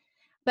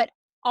 But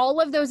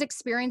all of those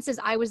experiences,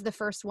 I was the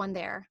first one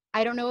there.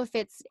 I don't know if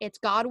it's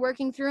God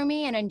working through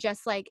me, and I'm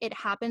just like, it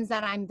happens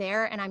that I'm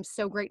there, and I'm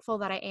so grateful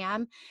that I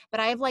am. But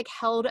I've like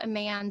held a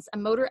man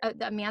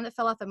that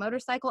fell off a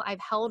motorcycle.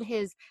 I've held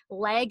his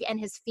leg and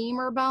his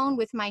femur bone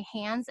with my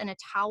hands and a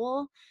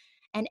towel,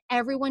 and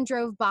everyone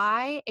drove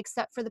by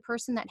except for the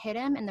person that hit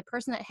him, and the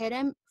person that hit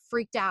him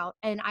freaked out,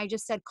 and I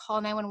just said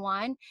call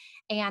 911,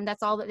 and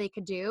that's all that they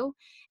could do.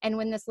 And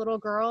when this little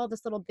girl,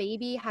 this little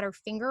baby, had her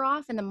finger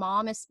off and the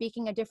mom is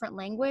speaking a different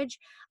language,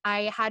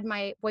 I had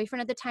my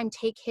boyfriend at the time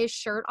take his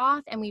shirt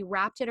off, and we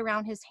wrapped it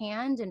around his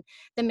hand, and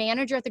the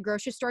manager at the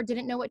grocery store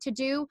didn't know what to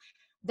do.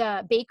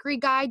 The bakery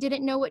guy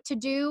didn't know what to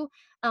do.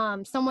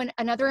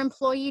 Another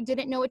employee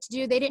didn't know what to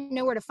do. They didn't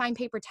know where to find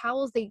paper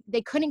towels.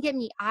 They couldn't get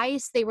me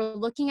ice. They were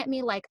looking at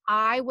me like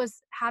I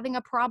was having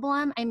a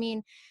problem. I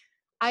mean,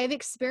 I've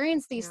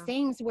experienced these yeah.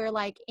 things where,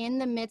 like, in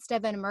the midst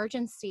of an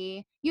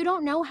emergency, you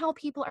don't know how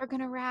people are going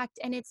to react,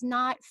 and it's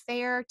not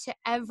fair to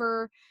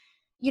ever,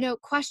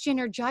 question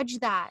or judge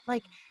that.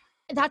 Like,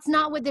 that's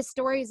not what this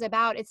story is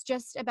about. It's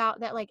just about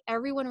that, like,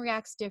 everyone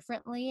reacts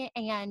differently.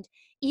 And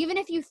even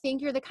if you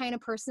think you're the kind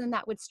of person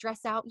that would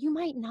stress out, you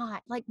might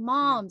not. Like, Yeah.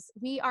 moms,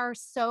 we are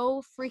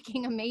so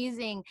freaking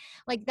amazing.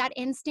 Like, that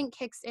instinct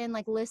kicks in.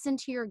 Like, listen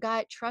to your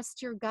gut,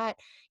 trust your gut,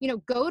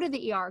 go to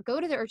the ER, go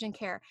to the urgent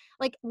care.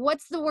 Like,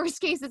 what's the worst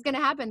case that's going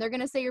to happen? They're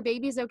going to say your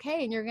baby's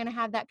okay, and you're going to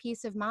have that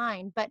peace of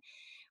mind. But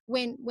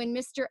when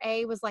Mr.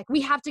 A was like, we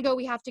have to go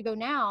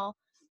now,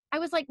 I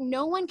was like,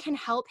 no one can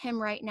help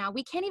him right now.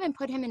 We can't even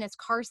put him in his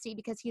car seat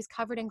because he's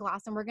covered in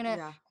glass, and we're going to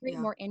Yeah. create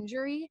Yeah. more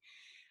injury.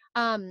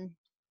 Um,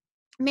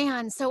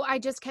 Man, so I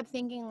just kept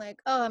thinking like,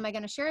 oh, am I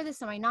going to share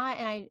this? Am I not?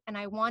 And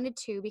I wanted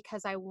to,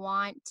 because I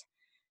want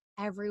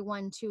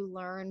everyone to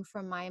learn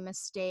from my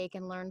mistake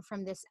and learn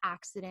from this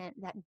accident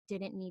that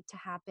didn't need to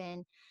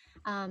happen.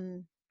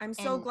 Um, and I'm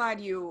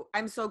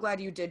so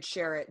glad you did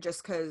share it,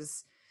 just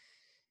because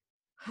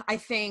I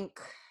think,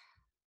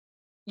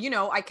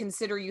 I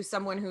consider you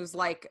someone who's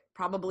like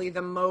probably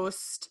the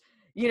most,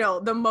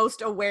 the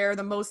most aware,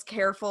 the most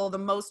careful, the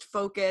most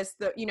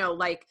focused,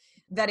 like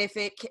that if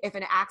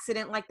an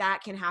accident like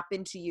that can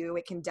happen to you,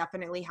 it can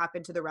definitely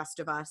happen to the rest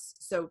of us.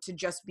 So to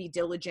just be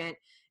diligent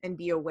and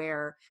be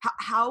aware.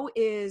 How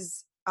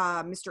is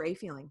Mr. A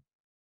feeling?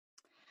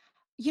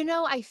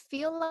 I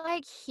feel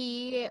like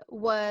he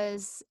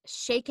was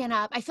shaken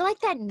up. I feel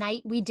like that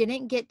night we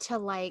didn't get to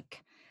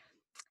like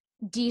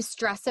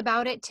de-stress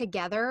about it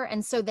together.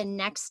 And so the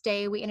next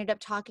day we ended up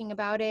talking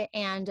about it.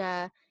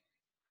 And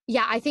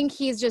yeah, I think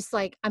he's just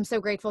like, I'm so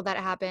grateful that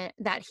it happened,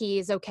 that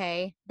he's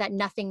okay, that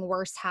nothing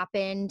worse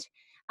happened.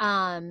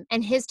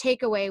 And his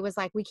takeaway was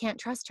like, we can't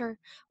trust her.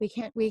 We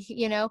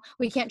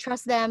can't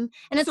trust them.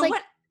 And it's So like,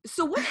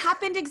 what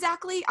happened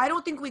exactly? I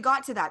don't think we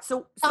got to that.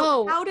 So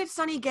oh, how did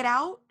Sonny get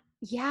out?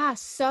 yeah.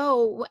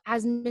 So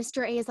as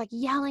Mr. A is like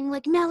yelling,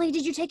 like, Melly,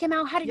 did you take him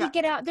out? How did he Yeah.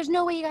 get out? There's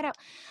no way he got out.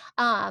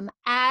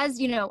 As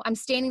I'm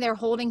standing there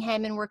holding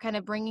him, and we're kind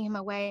of bringing him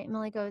away.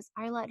 Melly goes,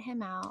 I let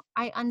him out.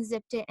 I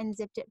unzipped it and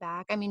zipped it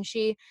back. I mean,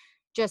 she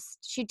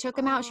took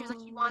him out. She was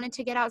like, he Oh, wanted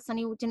to get out.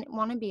 Sonny didn't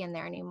want to be in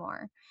there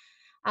anymore.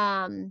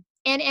 And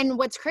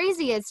what's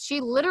crazy is she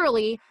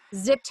literally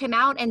zipped him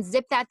out and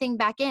zipped that thing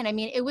back in. I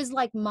mean, it was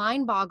like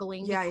mind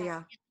boggling, yeah, because yeah.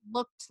 it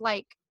looked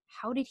like,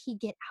 how did he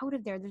get out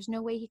of there? There's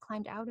no way he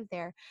climbed out of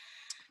there.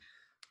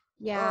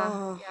 Yeah.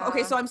 Oh, okay.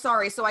 Yeah. So I'm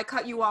sorry. So I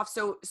cut you off.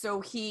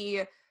 So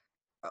he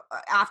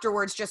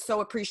afterwards just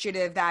so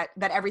appreciative that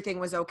everything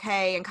was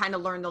okay and kind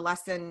of learned the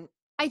lesson.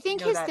 I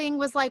think his That thing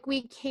was like,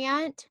 we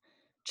can't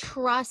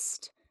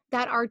trust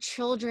that our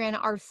children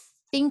are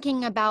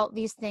thinking about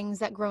these things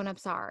that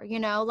grown-ups are,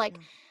 like,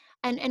 yeah.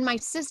 and my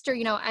sister,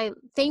 I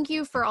thank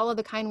you for all of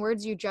the kind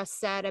words you just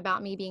said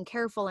about me being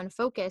careful and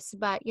focused.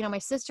 But, my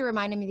sister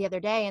reminded me the other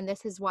day, and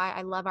this is why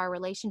I love our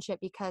relationship,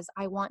 because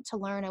I want to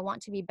learn, I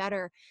want to be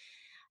better.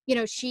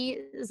 She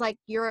is like,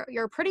 you're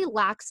a pretty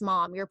lax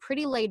mom. You're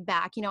pretty laid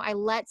back. I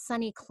let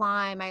Sunny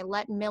climb. I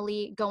let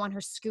Millie go on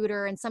her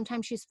scooter, and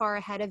sometimes she's far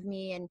ahead of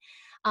me. And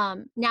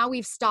now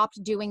we've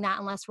stopped doing that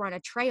unless we're on a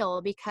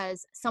trail,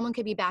 because someone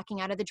could be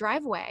backing out of the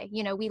driveway.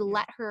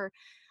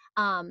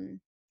 Um,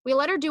 we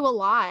let her do a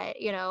lot,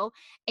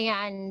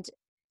 and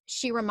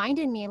she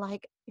reminded me,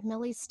 like,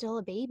 Millie's still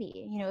a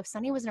baby. You know, if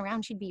Sunny wasn't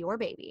around, she'd be your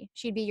baby.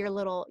 She'd be your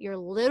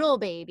little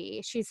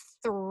baby. She's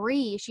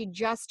 3. She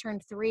just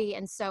turned 3.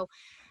 And so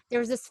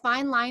there's this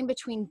fine line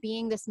between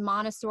being this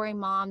Montessori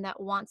mom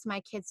that wants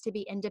my kids to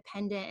be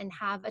independent and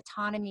have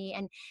autonomy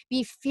and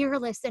be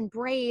fearless and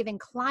brave and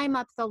climb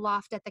up the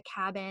loft at the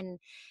cabin,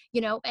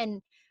 you know,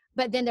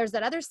 but then there's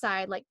that other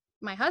side, like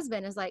my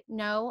husband is like,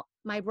 no,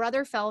 my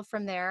brother fell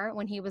from there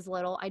when he was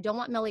little. I don't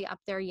want Millie up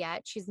there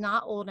yet. She's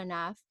not old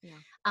enough.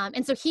 Yeah.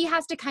 And so he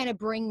has to kind of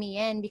bring me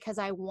in because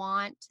I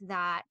want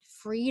that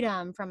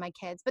freedom from my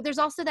kids, but there's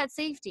also that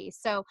safety.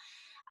 So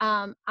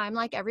I'm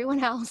like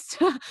everyone else,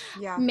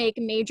 Yeah. make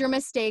major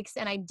mistakes.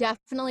 And I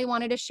definitely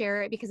wanted to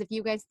share it because if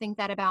you guys think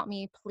that about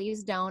me,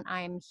 please don't.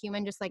 I'm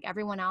human just like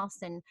everyone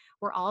else. And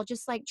we're all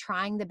just like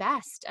trying the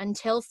best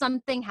until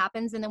something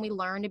happens and then we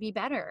learn to be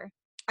better.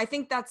 I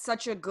think that's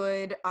such a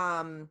good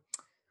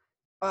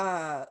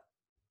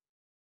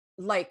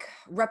like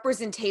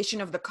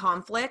representation of the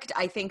conflict.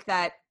 I think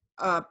that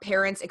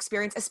parents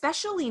experience,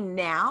 especially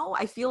now,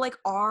 I feel like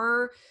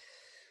our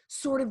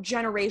sort of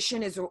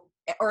generation is,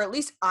 or at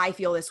least I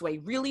feel this way,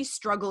 really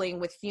struggling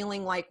with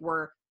feeling like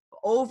we're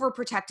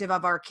overprotective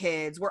of our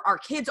kids, where our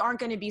kids aren't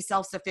going to be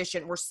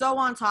self-sufficient. We're so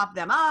on top of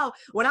them. Oh,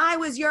 when I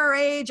was your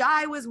age,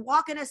 I was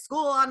walking to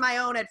school on my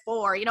own at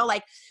 4. You know,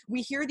 like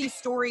we hear these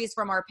stories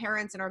from our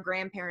parents and our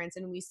grandparents,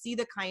 and we see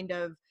the kind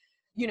of,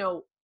 you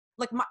know,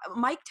 like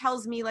Mike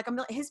tells me, like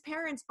his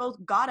parents both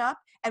got up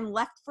and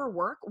left for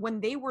work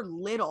when they were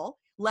little,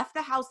 left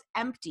the house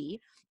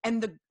empty,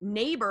 and the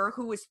neighbor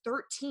who was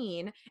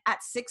 13 at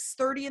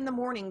 6:30 in the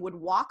morning would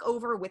walk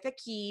over with a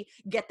key,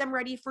 get them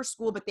ready for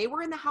school, but they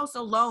were in the house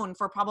alone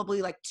for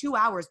probably like 2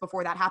 hours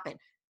before that happened.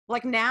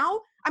 Like now,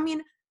 I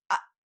mean,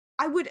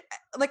 I would,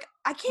 like,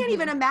 I can't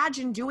even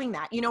imagine doing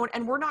that, you know,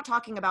 and we're not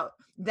talking about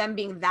them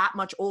being that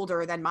much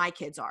older than my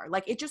kids are.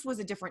 Like, it just was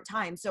a different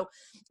time. So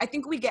I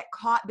think we get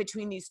caught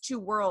between these two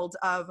worlds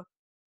of,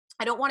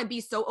 I don't want to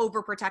be so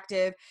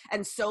overprotective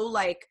and so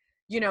like,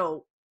 you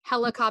know,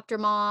 Helicopter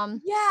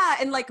mom. yeah,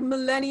 and like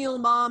millennial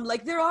mom,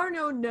 like there are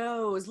no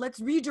no's,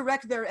 let's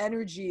redirect their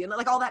energy, and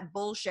like all that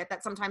bullshit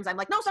that sometimes I'm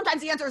like, no, sometimes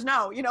the answer is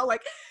no, you know,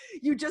 like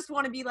you just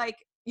want to be like,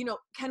 you know,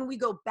 can we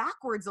go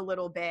backwards a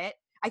little bit?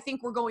 I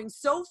think we're going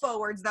so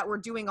forwards that we're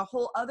doing a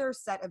whole other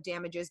set of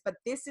damages, but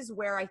this is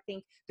where I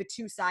think the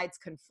two sides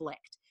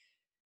conflict.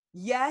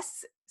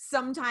 Yes,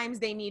 sometimes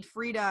they need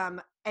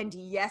freedom, and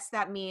yes,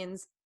 that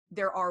means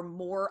there are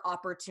more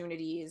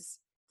opportunities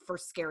for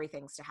scary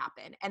things to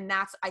happen. And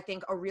that's, I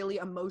think, a really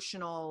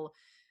emotional,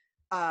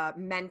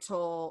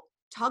 mental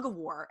tug of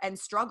war and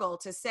struggle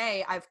to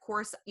say, of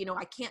course, you know,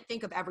 I can't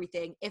think of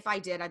everything. If I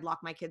did, I'd lock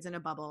my kids in a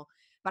bubble,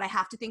 but I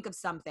have to think of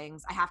some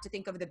things. I have to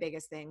think of the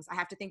biggest things. I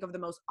have to think of the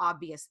most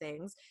obvious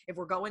things. If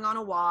we're going on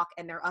a walk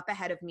and they're up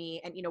ahead of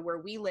me, and you know, where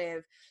we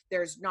live,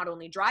 there's not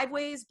only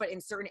driveways, but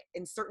in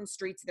certain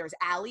streets, there's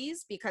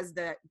alleys because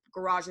the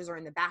garages are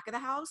in the back of the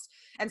house.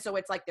 And so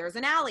it's like, there's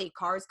an alley,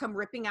 cars come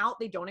ripping out.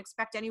 They don't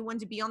expect anyone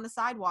to be on the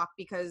sidewalk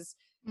because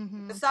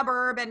the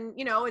suburb, and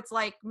you know, it's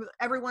like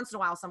every once in a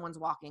while someone's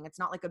walking. It's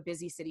not like a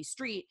busy city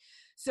street.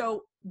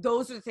 So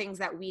those are the things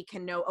that we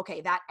can know,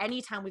 okay, that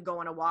anytime we go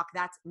on a walk,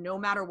 that's no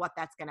matter what,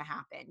 that's going to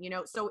happen, you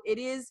know. So it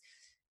is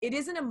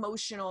an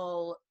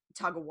emotional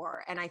tug of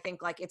war, and I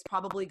think like it's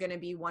probably going to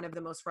be one of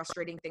the most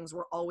frustrating things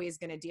we're always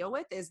going to deal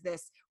with, is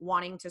this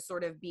wanting to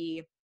sort of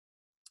be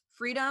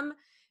freedom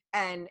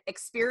and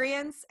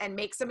experience and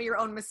make some of your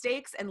own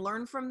mistakes and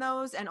learn from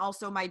those. And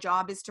also my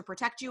job is to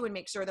protect you and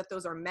make sure that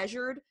those are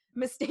measured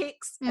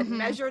mistakes and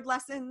measured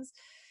lessons.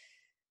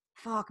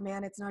 Fuck,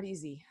 man, it's not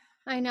easy.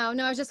 I know.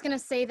 No, I was just going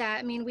to say that.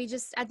 I mean,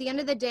 at the end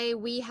of the day,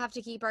 we have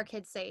to keep our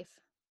kids safe.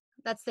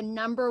 That's the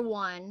number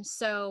one.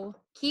 So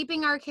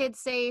keeping our kids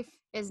safe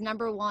is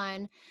number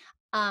one.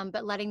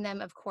 But letting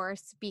them, of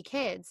course, be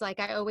kids.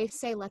 Like I always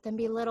say, let them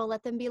be little,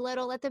 let them be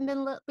little, let them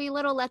be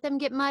little, let them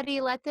get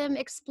muddy, let them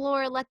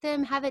explore, let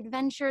them have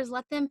adventures,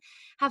 let them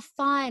have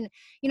fun.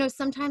 You know,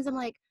 sometimes I'm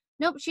like,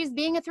 nope, she's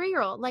being a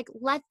 3-year-old. Like,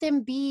 let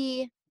them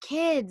be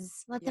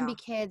kids, let them be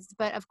kids.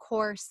 But of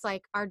course,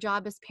 like our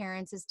job as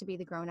parents is to be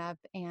the grown up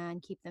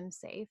and keep them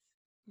safe.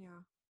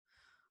 Yeah.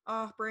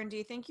 Oh,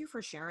 Brandy, thank you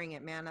for sharing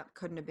it, man. That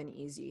couldn't have been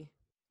easy.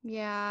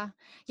 Yeah.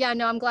 Yeah.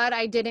 No, I'm glad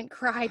I didn't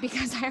cry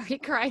because I already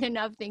cried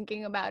enough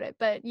thinking about it.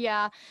 But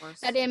yeah,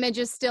 that image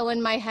is still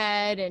in my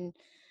head. And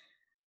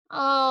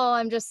oh,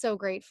 I'm just so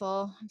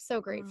grateful. I'm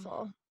so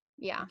grateful.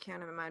 Yeah. I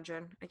can't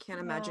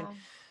imagine.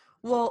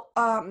 Well,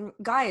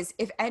 guys,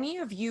 if any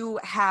of you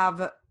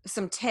have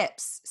some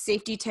tips,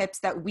 safety tips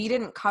that we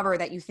didn't cover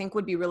that you think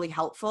would be really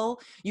helpful,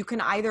 you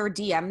can either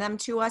DM them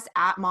to us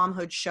at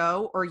Momhood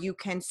Show, or you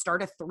can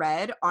start a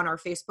thread on our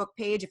Facebook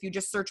page. If you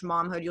just search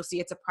Momhood, you'll see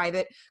it's a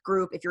private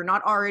group. If you're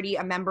not already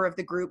a member of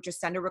the group, just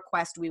send a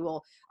request. We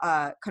will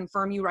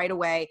confirm you right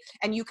away.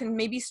 And you can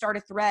maybe start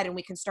a thread, and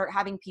we can start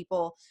having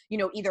people, you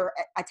know, either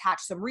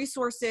attach some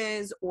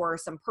resources or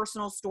some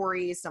personal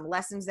stories, some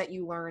lessons that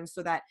you learn,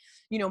 so that,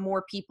 you know,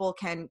 more people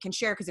can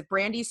share. Because if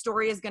Brandy's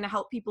story is going to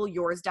help people,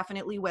 yours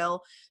definitely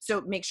will.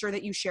 So make sure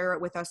that you share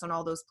it with us on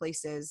all those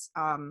places.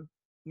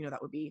 You know,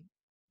 that would be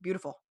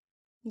Beautiful.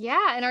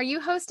 Yeah. And are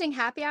you hosting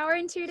happy hour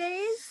in 2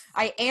 days?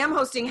 I am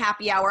hosting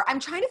happy hour.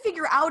 I'm trying to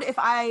figure out if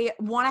I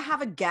want to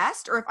have a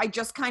guest or if I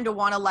just kind of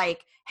want to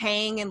like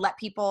hang and let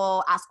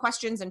people ask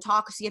questions and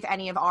talk, see if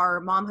any of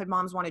our momhood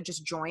moms want to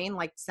just join,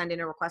 like send in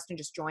a request and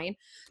just join.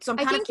 So I'm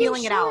I kind of think you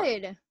feeling it out.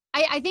 should.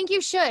 I think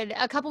you should.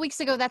 A couple weeks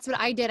ago, that's what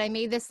I did. I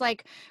made this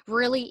like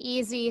really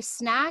easy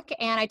snack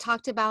and I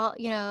talked about,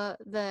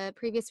 the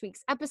previous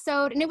week's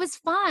episode and it was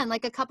fun.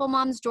 Like a couple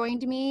moms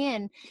joined me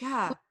and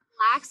Yeah.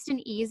 relaxed and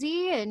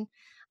easy. And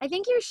I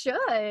think you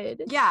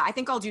should. Yeah, I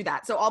think I'll do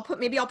that. So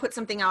maybe I'll put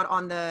something out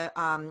on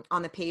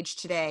the page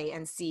today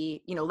and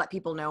see, let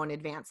people know in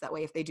advance. That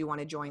way, if they do want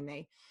to join,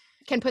 they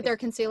Can put their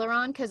concealer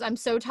on because I'm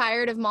so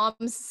tired of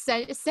moms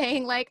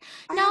saying like,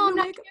 I have no, I'm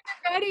no not makeup.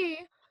 ready.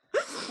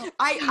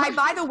 I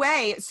by the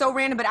way, so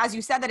random, but as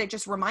you said that, it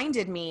just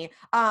reminded me.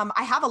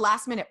 I have a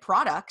last minute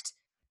product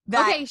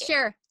that Okay,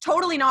 sure.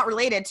 totally not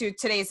related to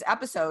today's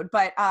episode,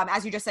 but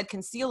as you just said,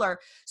 concealer.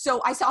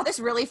 So I saw this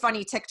really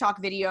funny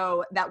TikTok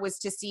video that was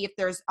to see if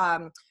there's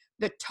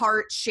the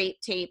Tarte Shape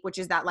Tape, which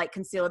is that like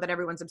concealer that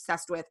everyone's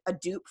obsessed with, a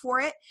dupe for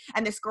it.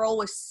 And this girl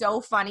was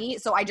so funny.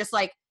 So I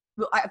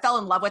fell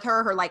in love with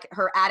her,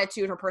 her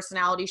attitude, her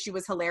personality. She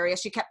was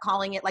hilarious. She kept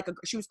calling it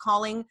she was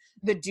calling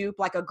the dupe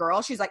like a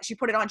girl. She's like, she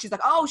put it on. She's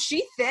like, oh,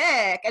 she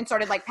thick, and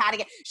started like patting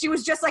it. She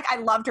was just like, I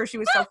loved her. She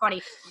was so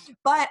funny.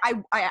 But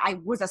I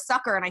was a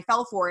sucker and I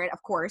fell for it,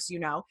 of course,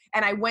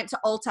 and I went to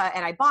Ulta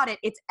and I bought it.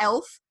 It's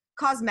e.l.f.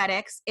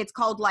 Cosmetics. It's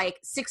called like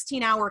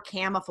 16-hour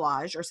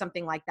camouflage or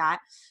something like that.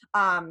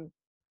 And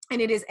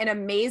it is an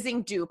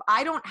amazing dupe.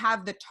 I don't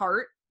have the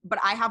Tarte, but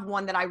I have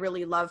one that I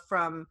really love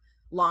from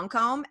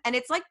Lancome, and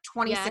it's like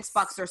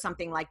 $26 or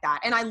something like that.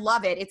 And I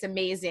love it. It's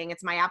amazing.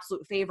 It's my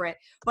absolute favorite.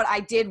 But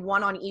I did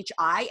one on each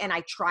eye and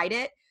I tried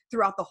it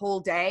throughout the whole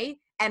day.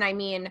 And I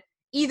mean,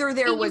 either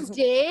there was You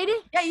did?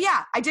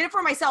 Yeah. I did it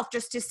for myself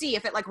just to see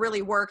if it like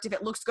really worked, if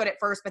it looks good at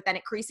first, but then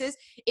it creases.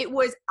 It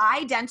was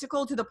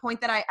identical to the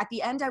point that at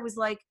the end I was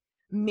like,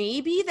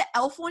 maybe the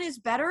e.l.f. one is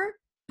better,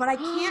 but I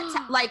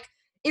can't like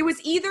it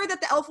was either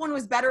that the e.l.f. one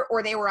was better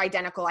or they were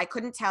identical. I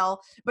couldn't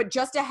tell, but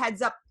just a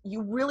heads up,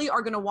 you really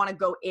are going to want to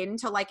go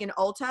into like an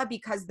Ulta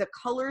because the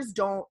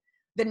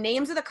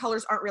names of the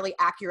colors aren't really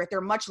accurate.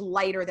 They're much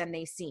lighter than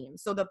they seem.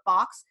 So the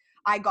box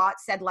I got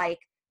said like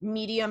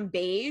medium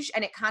beige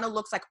and it kind of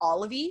looks like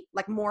olivey,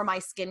 like more my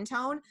skin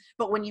tone.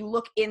 But when you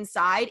look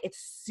inside,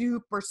 it's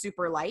super,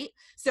 super light.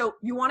 So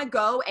you want to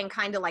go and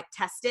kind of like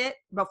test it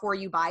before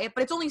you buy it,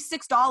 but it's only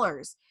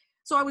 $6.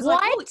 So I was like,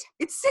 holy,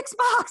 it's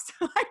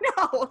 $6. I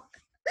know.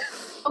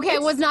 Okay, I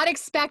was not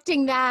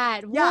expecting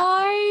that. Yeah.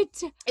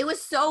 What? It was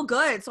so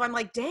good. So I'm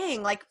like,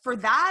 dang, like for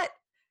that,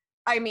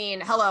 I mean,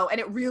 hello. And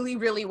it really,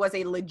 really was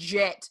a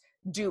legit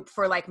dupe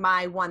for like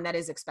my one that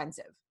is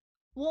expensive.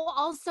 Well,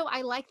 also,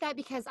 I like that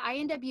because I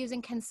end up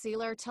using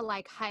concealer to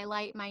like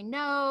highlight my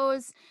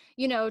nose,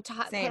 to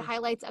put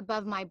highlights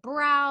above my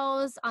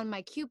brows, on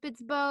my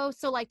Cupid's bow.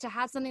 So like to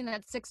have something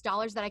that's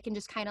 $6 that I can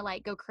just kind of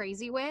like go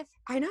crazy with.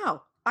 I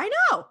know.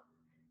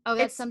 Oh,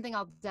 that's something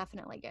I'll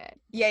definitely get.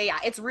 Yeah.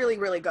 It's really,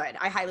 really good.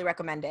 I highly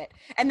recommend it.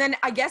 And then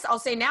I guess I'll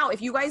say now,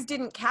 if you guys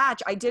didn't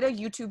catch, I did a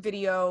YouTube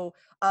video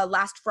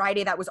last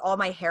Friday that was all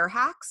my hair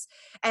hacks.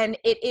 And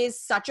it is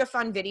such a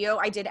fun video.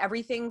 I did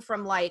everything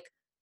from like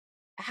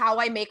how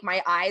I make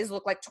my eyes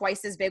look like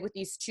twice as big with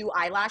these 2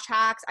 eyelash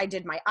hacks. I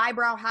did my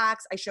eyebrow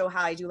hacks. I show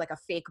how I do like a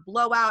fake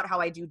blowout, how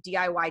I do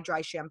DIY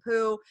dry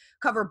shampoo,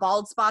 cover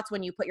bald spots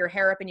when you put your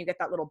hair up and you get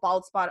that little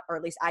bald spot, or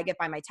at least I get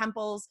by my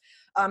temples.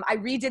 I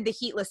redid the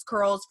heatless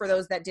curls for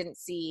those that didn't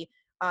see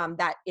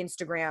that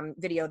Instagram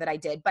video that I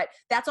did, but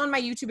that's on my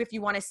YouTube if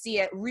you want to see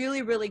it.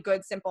 Really, really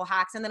good, simple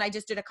hacks. And then I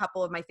just did a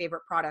couple of my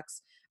favorite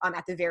products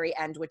at the very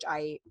end, which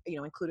I,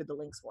 included the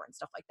links for and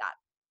stuff like that.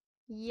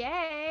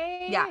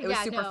 Yay. Yeah, it was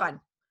super fun.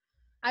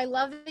 I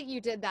love that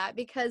you did that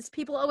because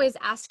people always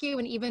ask you,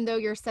 and even though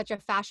you're such a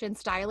fashion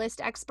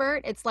stylist expert,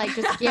 it's like,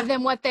 just give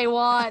them what they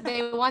want.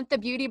 They want the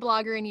beauty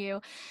blogger in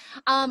you.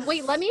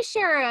 Wait, let me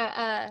share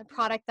a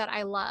product that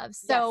I love.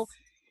 So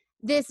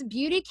this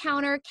Beauty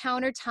Counter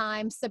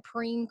Time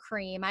Supreme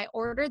Cream, I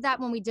ordered that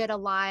when we did a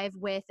live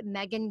with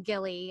Megan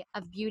Gilly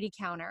of Beauty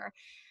Counter.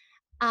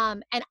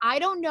 And I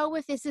don't know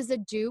if this is a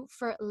dupe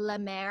for La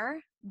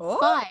Mer,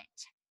 but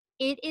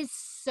it is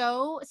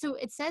so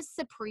it says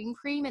Supreme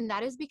Cream, and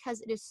that is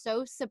because it is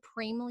so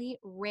supremely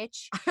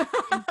rich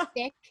and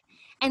thick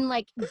and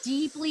like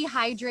deeply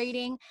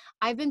hydrating.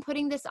 I've been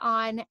putting this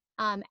on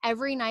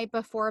every night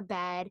before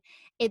bed.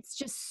 It's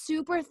just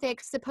super thick.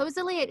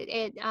 Supposedly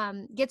it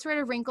gets rid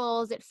of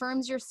wrinkles, it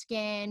firms your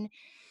skin,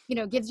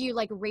 gives you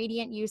like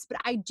radiant use, but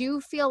I do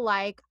feel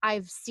like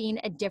I've seen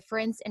a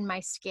difference in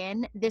my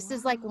skin. This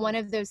is like one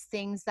of those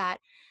things that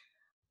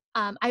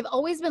I've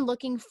always been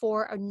looking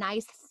for a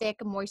nice thick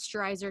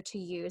moisturizer to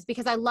use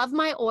because I love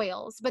my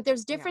oils, but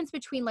there's difference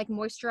between like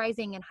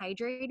moisturizing and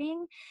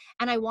hydrating.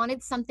 And I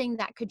wanted something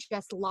that could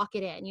just lock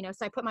it in,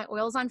 so I put my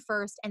oils on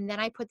first and then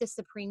I put the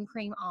Supreme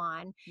Cream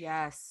on.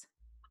 Yes.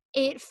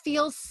 It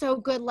feels so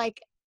good.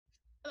 Like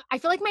I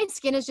feel like my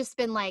skin has just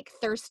been like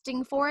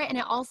thirsting for it. And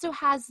it also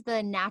has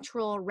the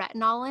natural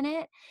retinol in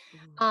it,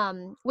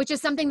 Mhm. which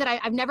is something that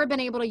I've never been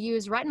able to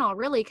use retinol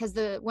really, because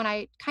when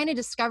I kind of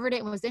discovered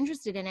it and was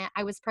interested in it,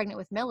 I was pregnant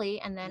with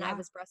Millie, and then I Yeah.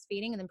 was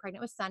breastfeeding, and then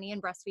pregnant with Sunny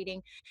and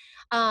breastfeeding.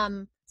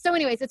 So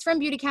anyways, it's from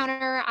Beauty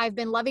Counter. I've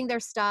been loving their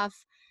stuff.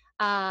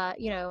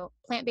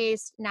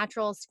 Plant-based,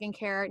 natural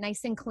skincare,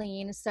 nice and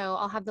clean. So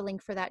I'll have the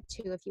link for that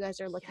too if you guys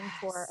are looking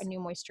for a Yes. new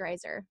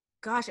moisturizer.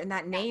 Gosh, and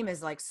that Yeah. name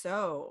is like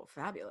so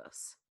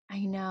fabulous.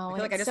 I know. I feel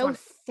And like I it's just so want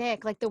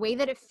thick, like the way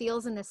that it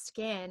feels in the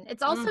skin.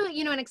 It's mm, also,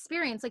 an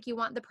experience. Like you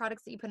want the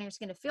products that you put on your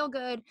skin to feel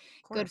good, of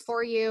good course.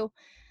 for you.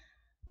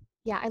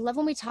 Yeah, I love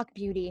when we talk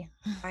beauty.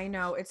 I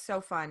know, it's so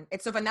fun.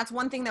 It's so fun. That's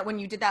one thing that when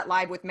you did that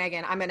live with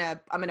Megan, I'm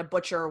gonna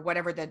butcher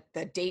whatever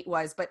the date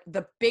was, but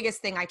the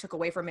biggest thing I took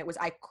away from it was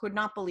I could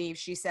not believe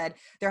she said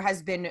there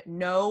has been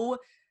no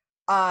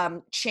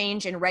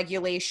change in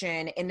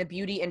regulation in the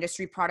beauty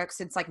industry products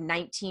since like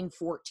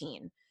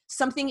 1914.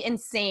 Something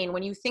insane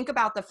when you think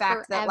about the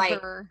fact that like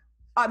Forever.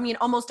 I mean,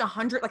 almost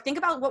 100. Like, think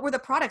about what were the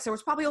products. There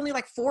was probably only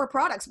like 4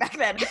 products back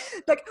then.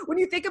 Like, when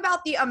you think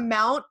about the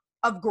amount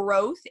of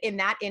growth in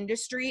that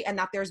industry and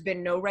that there's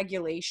been no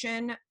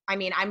regulation, I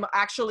mean, I'm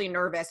actually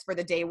nervous for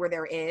the day where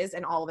there is,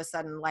 and all of a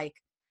sudden, like,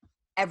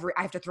 I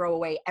have to throw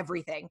away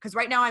everything. Because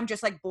right now I'm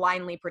just like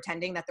blindly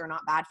pretending that they're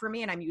not bad for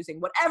me and I'm using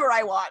whatever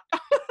I want.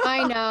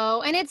 I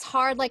know. And it's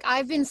hard. Like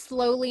I've been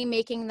slowly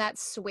making that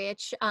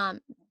switch.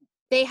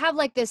 They have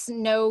like this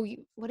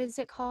what is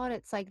it called?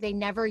 It's like they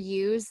never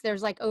use.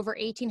 There's like over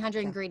 1,800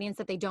 Yeah. ingredients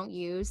that they don't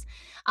use.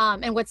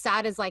 And what's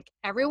sad is like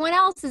everyone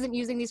else isn't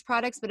using these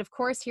products, but of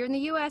course here in the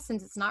US,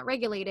 since it's not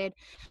regulated,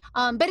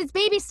 but it's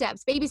baby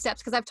steps,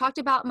 because I've talked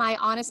about my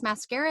Honest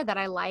mascara that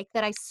I like,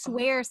 that I Uh-huh.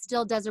 swear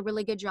still does a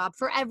really good job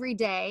for every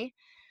day.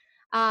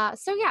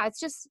 So yeah, it's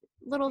just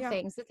little Yeah.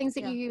 things, the things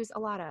that Yeah. you use a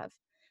lot of.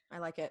 I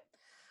like it.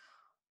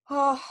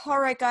 Oh, all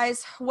right,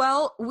 guys.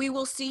 Well, we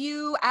will see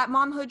you at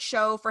Momhood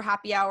Show for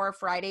happy hour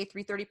Friday,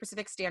 3:30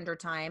 Pacific Standard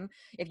Time.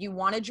 If you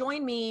want to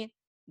join me,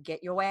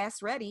 get your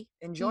ass ready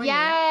and join me.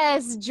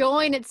 Yes,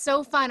 join. It's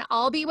so fun.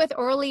 I'll be with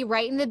Orly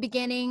right in the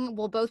beginning.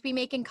 We'll both be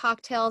making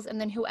cocktails,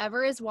 and then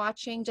whoever is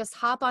watching, just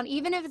hop on,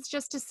 even if it's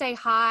just to say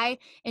hi,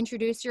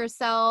 introduce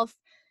yourself.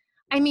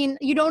 I mean,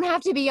 you don't have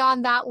to be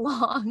on that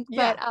long,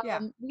 but Yeah, yeah.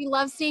 we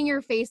love seeing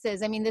your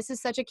faces. I mean, this is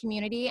such a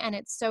community, and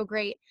it's so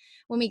great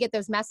when we get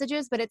those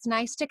messages, but it's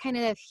nice to kind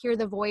of hear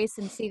the voice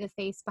and see the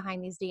face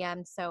behind these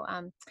DMs. So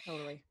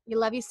Totally. we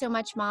love you so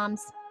much,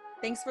 moms.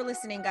 Thanks for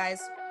listening, guys.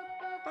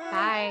 Bye.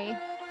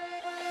 Bye.